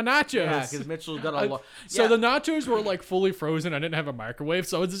nachos. I ate my nachos. Yeah, because Mitchell's got a lot. So the nachos were like fully frozen. I didn't have a microwave,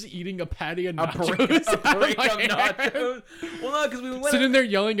 so I was just eating a patty of nachos. a break out of my hand. nachos. Well, no, because we went. Sitting there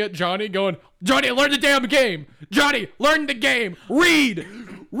yelling at Johnny, going, "Johnny, learn the damn game! Johnny, learn the game! Read,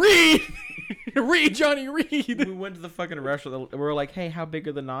 read, read, Johnny, read." We went to the fucking restaurant. We were like, "Hey, how big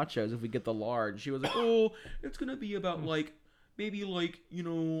are the nachos if we get the large?" She was like, "Oh, it's gonna be about like maybe like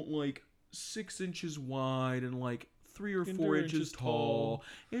 6 inches wide and like 3 or 4 3 inches inches tall.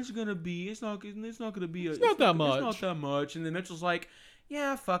 It's not gonna be. It's not gonna be. It's not that It's not much." that much." And then Mitchell's like,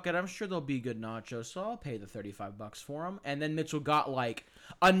 "Yeah, fuck it. I'm sure they'll be good nachos, so I'll pay the $35 for them." And then Mitchell got like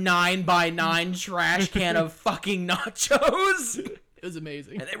a 9x9 trash can of fucking nachos. It was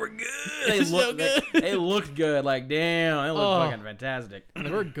amazing. And they were good. It's so good. They looked good. Like, damn, they looked Oh. fucking fantastic. And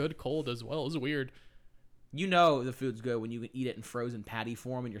they were good cold as well. It was weird. You know the food's good when you can eat it in frozen patty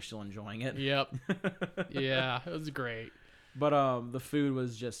form and you're still enjoying it. Yep. Yeah, it was great. But the food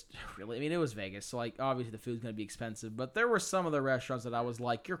was just really. I mean, it was Vegas, so like obviously the food's gonna be expensive. But there were some of the restaurants that I was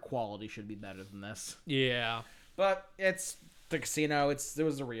like, your quality should be better than this. Yeah. But it's the casino. It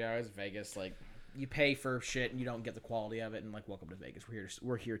was a Rio. It's Vegas. Like you pay for shit and you don't get the quality of it. And like, welcome to Vegas.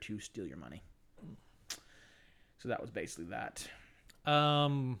 We're here to steal your money. So that was basically that.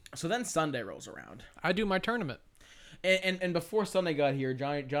 So then Sunday rolls around, I do my tournament. and before Sunday got here,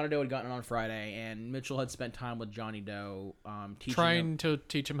 Johnny Doe had gotten on Friday, and Mitchell had spent time with Johnny Doe, teaching him. Trying to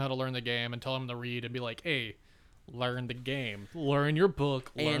teach him how to learn the game and tell him to read and be like, hey, learn the game. Learn your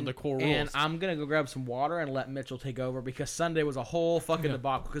book. Learn the core rules. And I'm gonna go grab some water and let Mitchell take over because Sunday was a whole fucking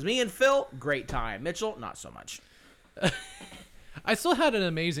debacle. Because me and Phil, great time. Mitchell, not so much. I still had an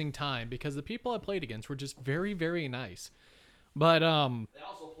amazing time because the people I played against were just very, very nice. But They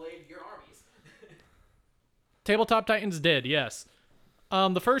also played your armies. Tabletop Titans did, yes.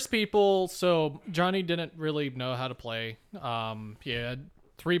 The first people, so Johnny didn't really know how to play. He had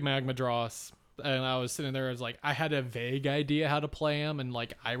 3 magma draws, and I was sitting there as like, I had a vague idea how to play him, and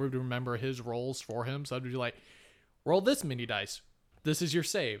like I would remember his rolls for him. So I'd be like, roll this mini dice. This is your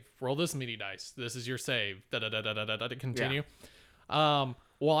save. Roll this mini dice. This is your save. Da da da da da da da. Continue. While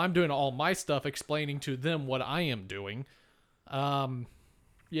I'm doing all my stuff, explaining to them what I am doing.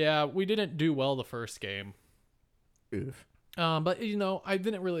 Yeah, we didn't do well the first game. Oof. But I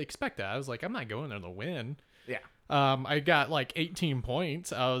didn't really expect that. I was like, I'm not going there to win. Yeah. I got like 18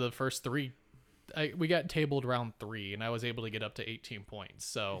 points out of the first 3. We got tabled round 3, and I was able to get up to 18 points.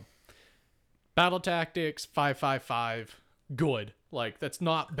 So, battle tactics 5-5-5, good. Like that's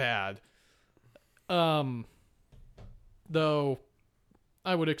not bad. Though,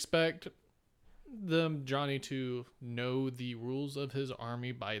 I would expect Johnny to know the rules of his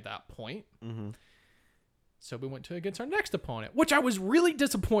army by that point. Mm-hmm. So we went to against our next opponent, which I was really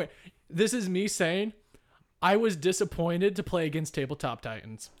disappointed. This is me saying I was disappointed to play against Tabletop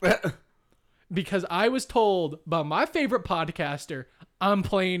Titans because I was told by my favorite podcaster, I'm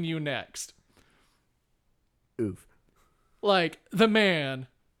playing you next. Oof. Like the man,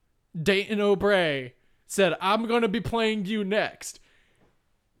 Dayton O'Bray, said, I'm going to be playing you next.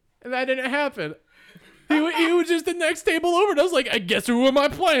 And that didn't happen. He was just the next table over. And I was like, I guess who am I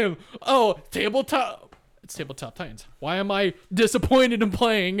playing? Oh, It's Tabletop Titans. Why am I disappointed in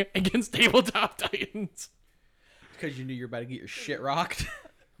playing against Tabletop Titans? Because you knew you were about to get your shit rocked.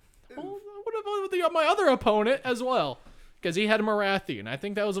 Well, I would have played with my other opponent as well. Because he had a Marathian. I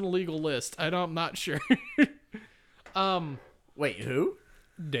think that was an illegal list. I'm not sure. Wait, who?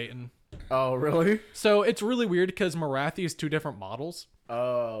 Dayton. Oh, really? So it's really weird because Marathi is two different models.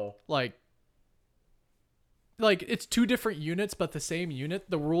 Oh. Like it's two different units, but the same unit.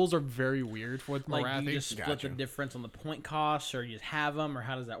 The rules are very weird for Like, Marathi. you just split the difference on the point costs, or you just have them, or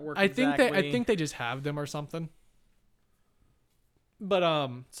how does that work? I think exactly? they just have them or something. But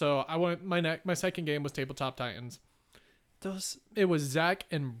so I went my second game was Tabletop Titans. It was Zach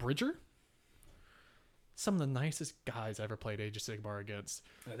and Bridger. Some of the nicest guys I ever played Age of Sigmar against.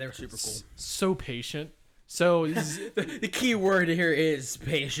 They were super cool. So patient. So The key word here is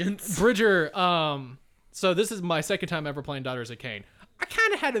patience. Bridger, so this is my second time ever playing Daughters of Cain. I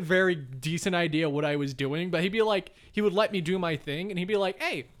kind of had a very decent idea what I was doing, but he would let me do my thing, and he'd be like,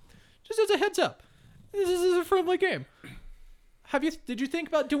 hey, just as a heads up, this is a friendly game. Did you think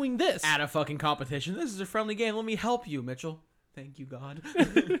about doing this? At a fucking competition. This is a friendly game. Let me help you, Mitchell. Thank you, God.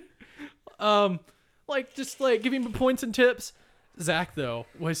 Just giving me points and tips. Zach, though,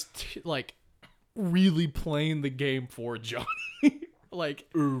 was really playing the game for Johnny.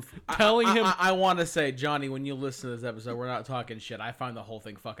 Telling him. I want to say, Johnny, when you listen to this episode, we're not talking shit. I find the whole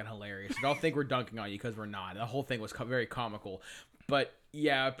thing fucking hilarious. Don't think we're dunking on you because we're not. The whole thing was very comical. But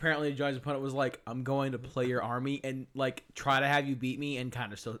yeah, apparently Johnny's opponent was like, I'm going to play your army and try to have you beat me and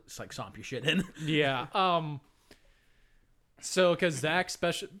kind of still stomp your shit in. Yeah. So, because Zach's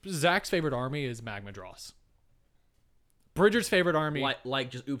favorite army is Magma Dross. Bridger's favorite army,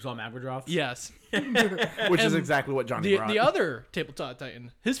 just oops on Magmadroth. yes. Which is exactly what Johnny brought. The other Tabletop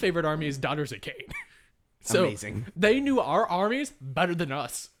Titan, his favorite army is Daughters of Cain. So Amazing. they knew our armies better than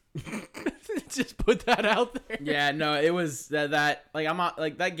us. Just put that out there. Yeah, no, it was that I'm not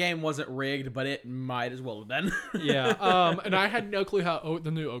that game wasn't rigged, but it might as well have been. Yeah. And I had no clue how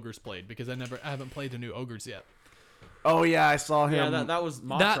the new ogres played because I haven't played the new ogres yet. Oh yeah, I saw him. Yeah, that was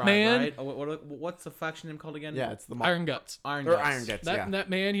Mothra, That man- right? What's the faction name called again? Yeah, it's the Iron Guts. Iron or Guts. Iron Guts. That, Yeah. that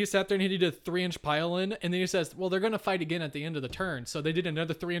man, he sat there and he did a 3-inch pile in, and then he says, well, they're going to fight again at the end of the turn. So they did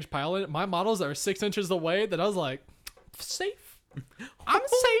another 3-inch pile in. My models are 6 inches away that I was like, safe. I'm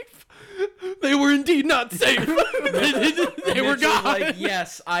safe. They were indeed not safe. they were Mitchell's gone. like,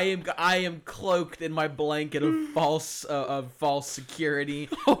 yes, I am cloaked in my blanket of false security.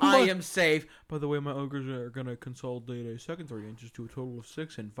 I am safe. By the way, my ogres are gonna consolidate a second 3 inches to a total of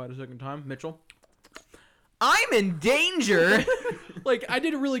 6 and fight a second time. Mitchell, I'm in danger. I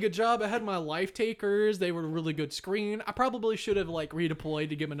did a really good job. I had my life takers. They were a really good screen. I probably should have redeployed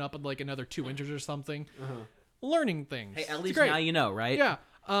to give them up at another 2 inches or something. Learning things. Hey, at It's least great. now you know, right? Yeah.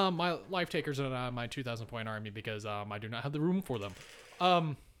 My life takers are not my 2,000 point army because I do not have the room for them.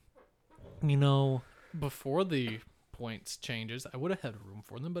 Before the points changes, I would have had room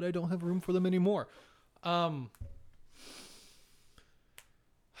for them, but I don't have room for them anymore.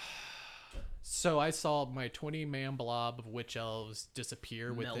 So I saw my 20-man blob of witch elves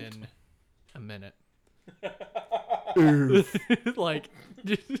disappear Melt. within a minute. Oof,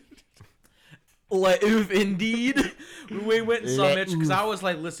 indeed. We went and saw Mitch because I was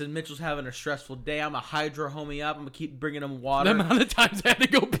like, listen, Mitchell's having a stressful day. I'm a hydro homie up. I'm gonna keep bringing him water. The amount of times I had to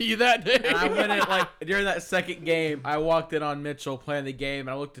go pee that day. And I went in during that second game, I walked in on Mitchell playing the game, and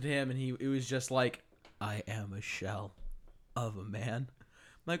I looked at him, and it was just like, I am a shell of a man.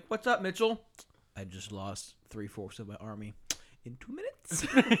 I'm like, what's up, Mitchell? I just lost 3/4 of my army in 2 minutes.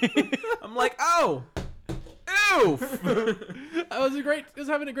 I'm like, oh, oof. I was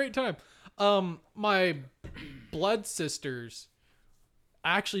having a great time. My blood sisters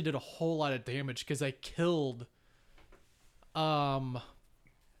actually did a whole lot of damage because I killed 5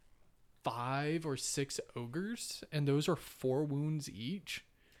 or 6 ogres, and those are 4 wounds each.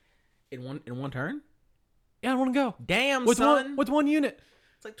 In one turn? Yeah, I want to go. Damn, With son. with one unit.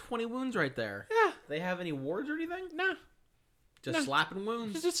 It's like 20 wounds right there. Yeah. They have any wards or anything? Nah. Just No. slapping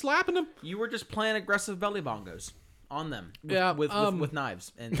wounds. Just slapping them. You were just playing aggressive belly bongos. on them. Yeah, With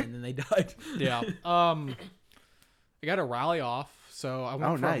knives, and then they died. Yeah. I got a rally off, so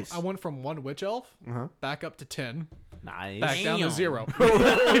nice. I went from 1 witch elf back up to 10, Nice. back down to Damn. 0.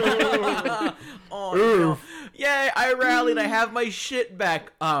 Oh, no. Yay! I rallied. I have my shit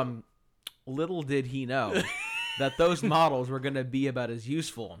back. Little did he know that those models were going to be about as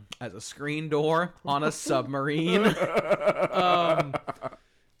useful as a screen door on a submarine.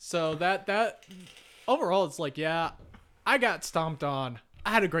 So that overall, it's like, yeah, I got stomped on.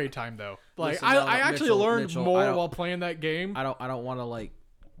 I had a great time though. Like Listen, no, I actually Mitchell, learned Mitchell, I more don't- while playing that game. I don't want to like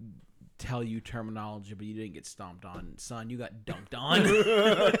tell you terminology, but you didn't get stomped on, son. You got dunked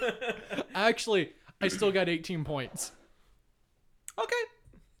on. Actually, I still got 18 points. Okay.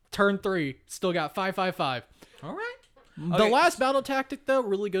 Turn 3, still got 555. All right. The Okay. last battle tactic though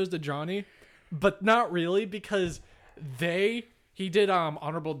really goes to Johnny, but not really because he did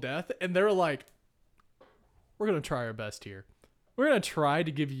honorable death, and they're like, we're gonna try our best here. We're gonna try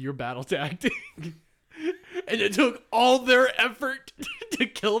to give you your battle tactic. And it took all their effort to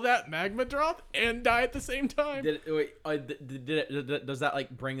kill that magma drop and die at the same time. Did it, wait, does that like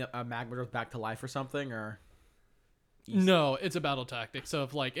bring a magma drop back to life or something, or? No, it's a battle tactic. So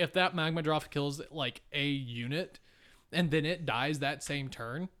if that magma drop kills like a unit and then it dies that same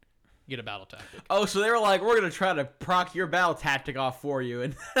turn, you get a battle tactic. Oh, so they were like, we're gonna try to proc your battle tactic off for you,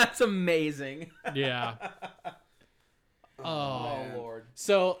 and that's amazing. Yeah. Oh Lord.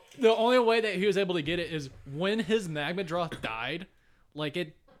 So the only way that he was able to get it is when his magma drop died, like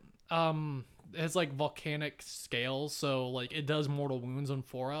it has like volcanic scales, so like it does mortal wounds on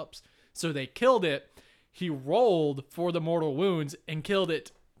 4-ups. So they killed it. He rolled for the mortal wounds and killed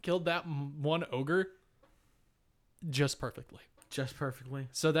that one ogre just perfectly. Just perfectly.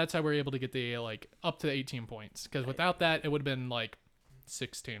 So that's how we're able to get the like up to 18 points, because without that it would have been like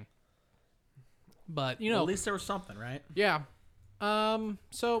 16. But you know, Well, at least there was something, right? yeah.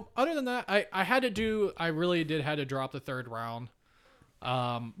 So other than that, I really did had to drop the 3rd round.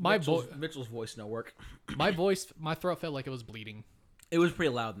 Mitchell's voice no work. My throat felt like it was bleeding. It was pretty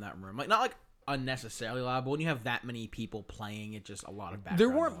loud in that room. Like not like unnecessarily loud, but when you have that many people playing, it just a lot of background There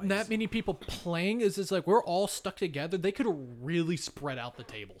weren't noise. that many people playing. It's just like we're all stuck together. They could have really spread out the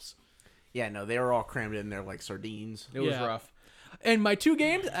tables. Yeah, no, they were all crammed in there like sardines. It was Yeah. rough. And my 2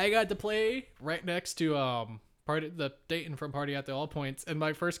 games, I got to play right next to the Dayton from Party at the All Points. And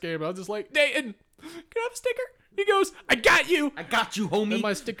my first game, I was just like, Dayton, can I have a sticker? He goes, I got you. I got you, homie. And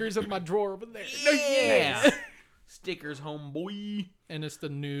my sticker's in my drawer over there. yeah. Stickers, homeboy. And it's the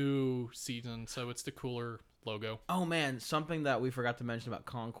new season, so it's the cooler logo. Oh man, something that we forgot to mention about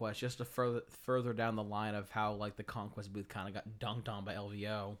Conquest, just to further down the line of how like the Conquest booth kind of got dunked on by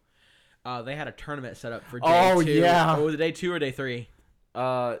LVO. They had a tournament set up for day 2. yeah. Oh, was it day 2 or day 3?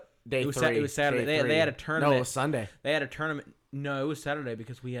 Day It was 3. it was Saturday. Day They had a 3. tournament. No, it was Sunday. They had a tournament. No, it was Saturday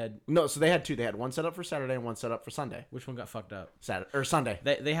because we had. No, so they had 2. They had one set up for Saturday and one set up for Sunday. Which one got fucked up? Saturday or Sunday.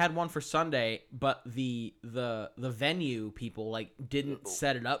 They had one for Sunday, but the venue people like didn't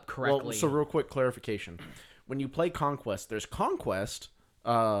set it up correctly. Well, so real quick clarification: when you play Conquest, there's Conquest,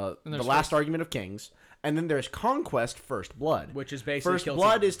 the there's last argument of Kings, and then there's Conquest First Blood, which is basically First Kill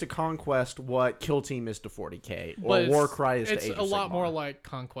Blood Team. is to Conquest what Kill Team is to 40k, or But Warcry is to it's Age a of lot Sigmar. more like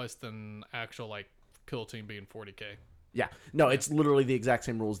Conquest than actual like Kill Team being 40k. Yeah, no, it's literally the exact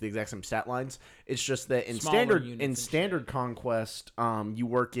same rules, the exact same stat lines. It's just that in Smaller units and standard Conquest, you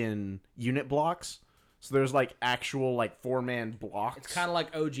work in unit blocks. So there's like actual like 4-man blocks. It's kind of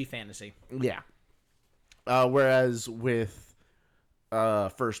like OG Fantasy. Yeah. Whereas with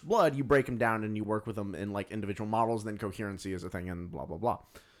First Blood, you break them down and you work with them in like individual models. Then coherency is a thing, and blah blah blah.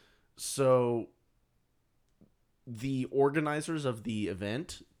 So the organizers of the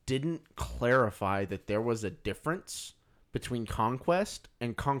event didn't clarify that there was a difference between Conquest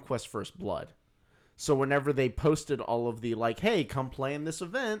and Conquest First Blood. So whenever they posted all of the like, hey, come play in this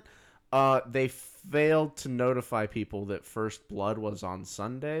event, they failed to notify people that First Blood was on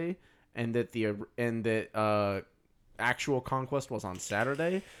Sunday and that actual Conquest was on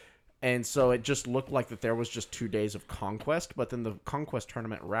Saturday. And so it just looked like that there was just 2 days of Conquest, but then the Conquest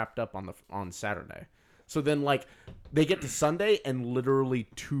tournament wrapped up on Saturday. So then like they get to Sunday and literally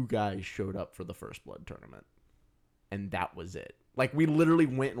 2 guys showed up for the First Blood tournament. And that was it. Like we literally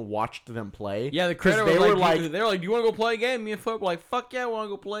went and watched them play. Yeah, the 'cause creator they was were like, like, they were like, "Do you want to go play a game?" Me and Flip were like, "Fuck yeah, I want to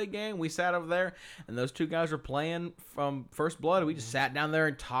go play a game." We sat over there, and those 2 guys were playing from First Blood. We just sat down there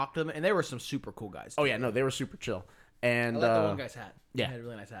and talked to them, and they were some super cool guys. oh yeah, no, they were super chill. And I like the one guy's hat. yeah. He had a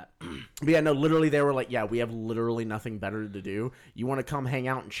really nice hat. But yeah, no, literally they were like, yeah, we have literally nothing better to do. You want to come hang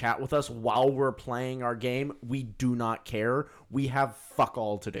out and chat with us while we're playing our game? We do not care. We have fuck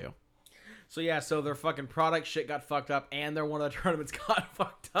all to do. So yeah, so their fucking product shit got fucked up, and their one of the tournaments got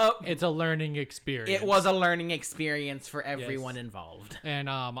fucked up. It's a learning experience. It was a learning experience for everyone Yes. involved. And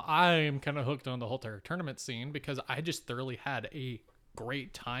I'm kind of hooked on the whole tournament scene because I just thoroughly had a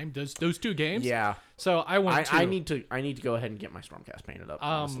great time. Those 2 games. Yeah. So I went to. I need to go ahead and get my Stormcast painted up.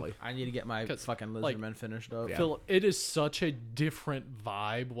 Honestly. I need to get my 'Cause, fucking like, Lizardmen finished up. Yeah. Phil, it is such a different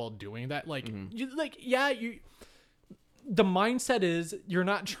vibe while doing that. Like, the mindset is you're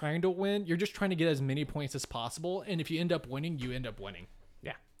not trying to win. You're just trying to get as many points as possible. And if you end up winning, you end up winning.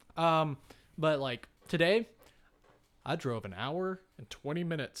 Yeah. But like today, I drove an hour and 20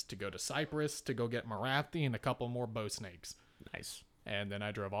 minutes to go to Cyprus to go get Marathi and a couple more bow snakes. Nice. And then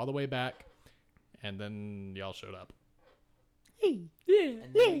I drove all the way back. And then y'all showed up. And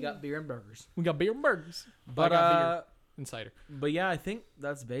then we got beer and burgers. We got beer and burgers. But I got beer and cider. but yeah, I think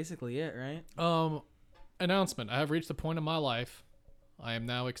that's basically it, right? Announcement. I have reached the point in my life. I am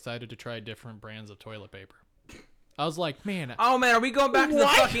now excited to try different brands of toilet paper. I was like, man, Oh man, are we going back to the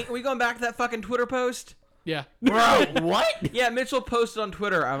What? fucking? Are we going back to that fucking Twitter post? yeah. Bro, what? Yeah, Mitchell posted on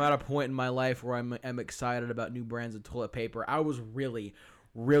Twitter. I'm at a point in my life where I'm excited about new brands of toilet paper. I was really,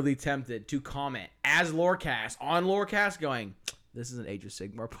 really tempted to comment as Lorecast on Lorecast, going, "This is an Age of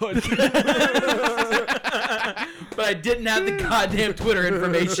Sigmar podcast," but I didn't have the goddamn Twitter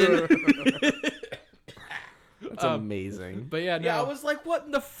information. That's amazing. But yeah, no. Yeah, I was like, "What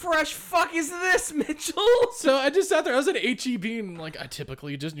in the fresh fuck is this, Mitchell?" So I just sat there. I was at HEB and like I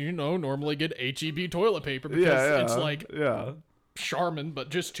typically just normally get HEB toilet paper because it's like yeah. Charmin but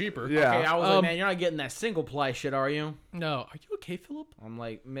just cheaper. Yeah. Okay, I was like, "Man, you're not getting that single ply shit, are you?" No, are you okay, Philip? I'm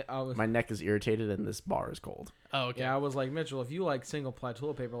like, My neck is irritated and this bar is cold. Oh, okay. Yeah, I was like, Mitchell, if you like single ply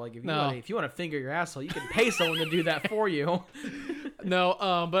toilet paper, like if you No. if you want to finger your asshole, you can pay someone to do that for you. No,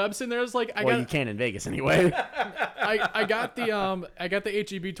 but I'm sitting there. I was like, You can in Vegas anyway. I got the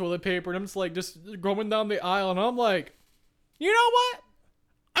HEB toilet paper, and I'm just like going down the aisle, and I'm like, you know what?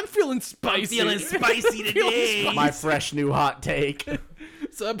 I'm feeling spicy. spicy today. My fresh new hot take.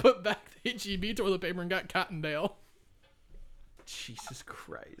 So I put back the HEB toilet paper and got Cottondale. Jesus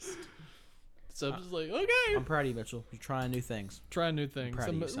Christ. So I'm just like, okay, I'm proud of you, Mitchell. You're trying new things, trying new things. proud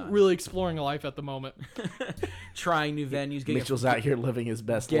of I'm you, son. really exploring life at the moment. trying new venues, getting Mitchell's out here living his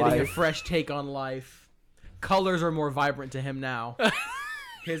best getting a life. fresh take on life. Colors are more vibrant to him now.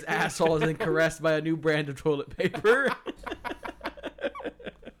 His asshole has been caressed by a new brand of toilet paper.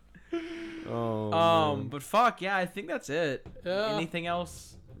 But fuck yeah, I think that's it. Yeah. Anything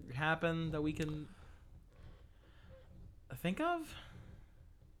else happen that we can think of?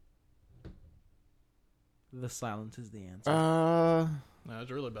 The silence is the answer. No,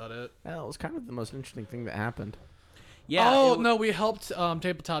 that's really about it. That was kind of the most interesting thing that happened. Yeah. Oh it no, we helped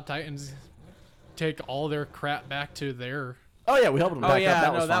Tabletop Titans take all their crap back to their. Oh yeah, we helped him back Oh up. yeah,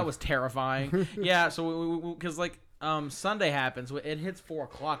 That no, was that fun. was terrifying. Yeah, so because like Sunday happens, it hits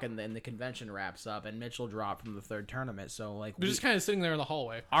 4:00 and then the convention wraps up, and Mitchell dropped from the third tournament. So like They're just kind of sitting there in the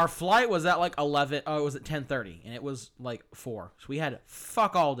hallway. our flight was at like 11. Oh, it was at 10:30, and it was like 4. So we had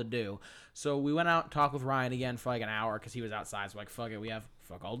fuck all to do. So we went out and talked with Ryan again for like an hour because he was outside. So like fuck it, we have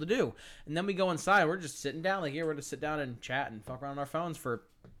fuck all to do. And then we go inside. We're just sitting down. Like here, we're just sit down and chat and fuck around on our phones for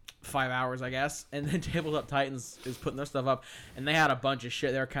 5 hours, I guess. And then Tabletop Titans is putting their stuff up, and they had a bunch of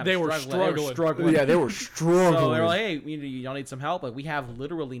shit. They were kind of They were struggling. Yeah, they were struggling. So they were like, "Hey, y'all need some help? Like, we have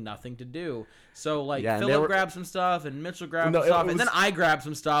literally nothing to do." So like, Yeah, and they Philip were- grabbed some stuff, and Mitchell grabbed No, some it stuff, and was- then I grabbed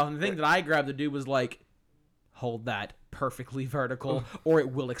some stuff. And the thing that I grabbed to do was like, hold that perfectly vertical, or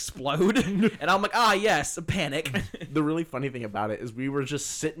it will explode. And I'm like, yes, panic. The really funny thing about it is we were just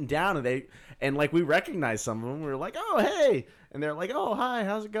sitting down and like we recognized some of them. We were like, "Oh, hey," and they're like, "Oh, hi,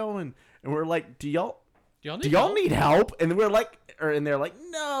 how's it going?" And we're like, "Do y'all need help?" And we're like, and they're like,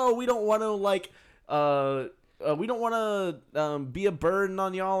 "No, we don't want to like, we don't want to be a burden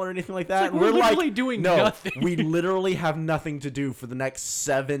on y'all or anything like that." like we're literally doing no, nothing. we literally have nothing to do for the next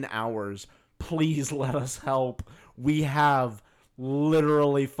 7 hours. Please let us help. We have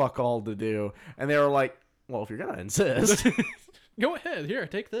literally fuck all to do. And they were like, "Well, if you're gonna insist." Go ahead. Here,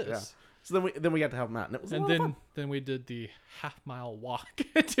 take this. Yeah. So then we got to help them out, and it was a lot of fun. Then we did the half-mile walk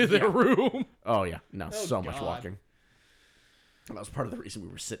to their room. Oh yeah, no, so much God. walking. And that was part of the reason we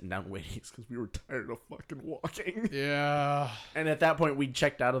were sitting down waiting, is because we were tired of fucking walking. Yeah. And at that point, we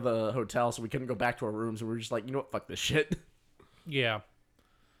checked out of the hotel, so we couldn't go back to our rooms. And we were just like, you know what, fuck this shit. Yeah.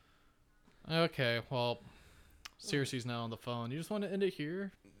 Okay, well, Circe's now on the phone. You just want to end it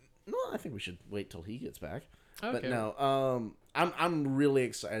here? No, I think we should wait till he gets back. Okay. But no, I'm really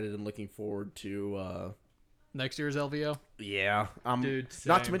excited and looking forward to Next year's LVO? yeah. Dude,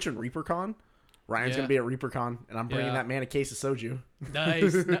 not to same. mention ReaperCon. Ryan's Yeah. gonna be at ReaperCon, and I'm bringing Yeah. that man a case of soju.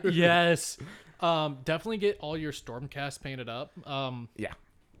 Nice. Yes. Definitely get all your Stormcast painted up. Yeah.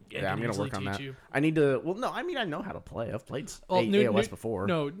 I Yeah, I'm can gonna easily work on teach that. you. I need to. Well, no, I mean I know how to play. I've played AOS before.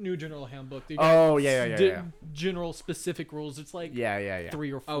 No, new general handbook. They Oh got yeah. General specific rules. It's like Yeah.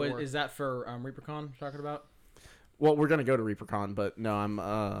 3 or 4. Oh, is that for ReaperCon you're talking about? Well, we're gonna go to ReaperCon, but no,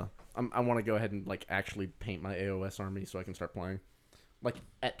 I want to go ahead and like actually paint my AOS army so I can start playing, like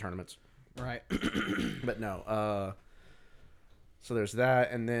at tournaments. Right. But no, so there's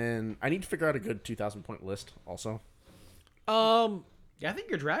that, and then I need to figure out a good 2,000 point list also. Yeah, I think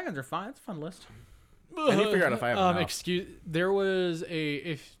your dragons are fine. It's a fun list. I need to figure out if I have enough. There was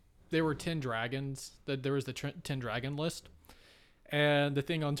if there were 10 dragons, that there was the 10 dragon list. And the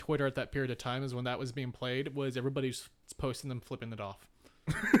thing on Twitter at that period of time is when that was being played was everybody's posting them flipping it off.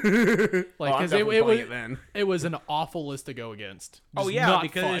 Like, I'm because definitely playing it then. it was an awful list to go against. Oh Just yeah, not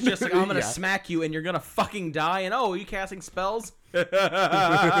because fun. it's just like I'm gonna Yeah. smack you and you're gonna fucking die. And oh, are you casting spells? Oh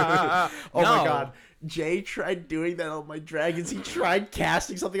my No. god. Jay tried doing that on my dragons. He tried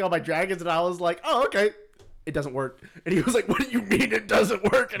casting something on my dragons, and I was like, oh, okay. It doesn't work. And he was like, what do you mean it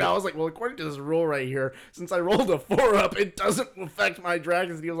doesn't work? And I was like, well, according to this rule right here, since I rolled a 4-up, it doesn't affect my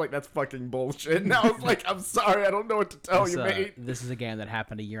dragons. And he was like, that's fucking bullshit. And I was like, I'm sorry. I don't know what to tell you, mate. This is a game that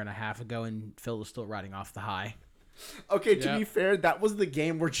happened a year and a half ago, and Phil was still riding off the high. Okay, to Yep. be fair, that was the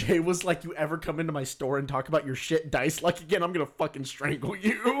game where Jay was like, you ever come into my store and talk about your shit dice luck again, I'm going to fucking strangle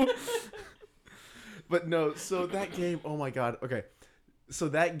you. But no, so that game, oh my god. Okay. So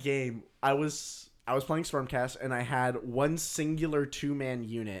that game, I was playing Stormcast, and I had one singular 2-man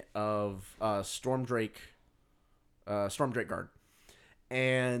unit of Stormdrake Guard.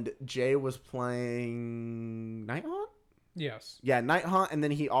 And Jay was playing Nighthaunt? Yes. Yeah, Nighthaunt, and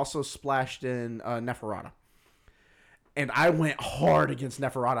then he also splashed in Neferata. And I went hard against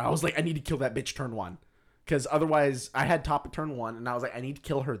Neferata. I was like, I need to kill that bitch turn 1. Because otherwise, I had top of turn 1, and I was like, I need to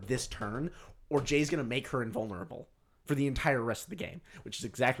kill her this turn, or Jay's going to make her invulnerable for the entire rest of the game, which is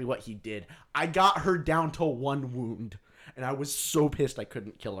exactly what he did. I got her down to 1 wound, and I was so pissed I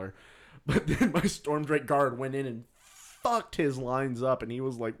couldn't kill her. But then my Stormdrake Guard went in and fucked his lines up, and he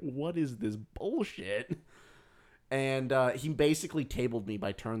was like, what is this bullshit? And he basically tabled me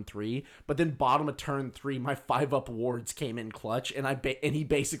by turn 3. But then bottom of turn 3, my 5-up wards came in clutch, and and he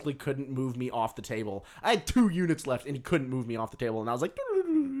basically couldn't move me off the table. I had 2 units left, and he couldn't move me off the table. And I was like,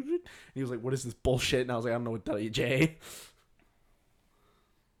 and he was like, what is this bullshit? And I was like, I don't know what to tell you, Jay.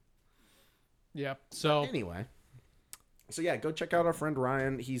 Yeah. So Anyway. So yeah, go check out our friend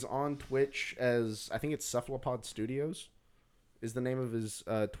Ryan. He's on Twitch as, I think it's Cephalopod Studios is the name of his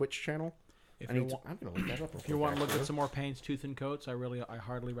Twitch channel. If I'm going to look that up. If you want to look at some more Paints, Tooth and Coats, I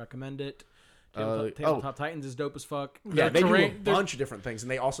hardly recommend it. oh. Tabletop Titans is dope as fuck. Yeah, Their they do a terrain- their- bunch of different things,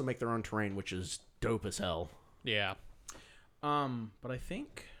 and they also make their own terrain, which is dope as hell. yeah, But I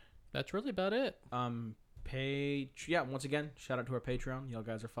think that's really about it. once again, shout out to our Patreon. Y'all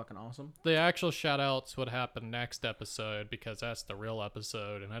guys are fucking awesome. The actual shout outs would happen next episode because that's the real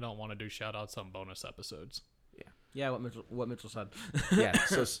episode, and I don't want to do shout outs on bonus episodes. Yeah, what Mitchell said. Yeah,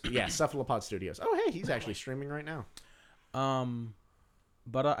 so yeah, Cephalopod Studios. Oh, hey, he's actually streaming right now.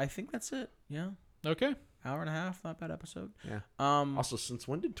 But I think that's it. Yeah, Okay. hour and a half, not bad episode. Yeah. Um, Also, since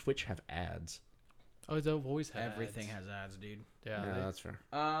when did Twitch have ads? Oh, they've always had everything ads. has ads, dude. Yeah. Yeah, that's fair.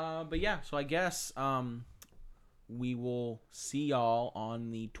 But yeah, so I guess we will see y'all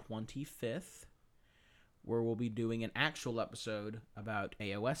on the 25th, where we'll be doing an actual episode about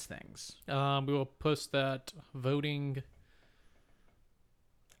AOS things We will post that voting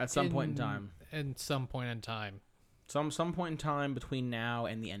at some point in time. At some point in time. Some point in time between now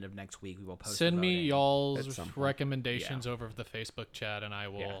and the end of next week, we will post. Send the me voting. At y'all's some point. recommendations over the Facebook chat, and I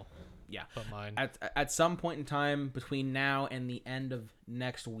will Yeah. put mine. At some point in time between now and the end of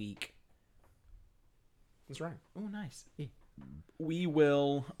next week. That's right. Oh, nice. We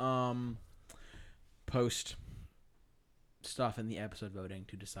will post stuff in the episode voting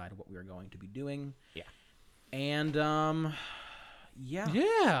to decide what we are going to be doing. Yeah. And yeah.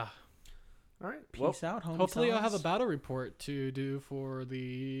 Yeah. All right. Peace out, homie. Hopefully, I'll have a battle report to do for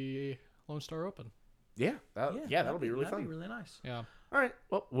the Lone Star Open. Yeah, that'll be really that'd fun. Be really nice. Yeah. All right.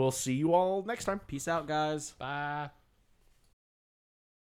 Well, we'll see you all next time. Peace out, guys. Bye.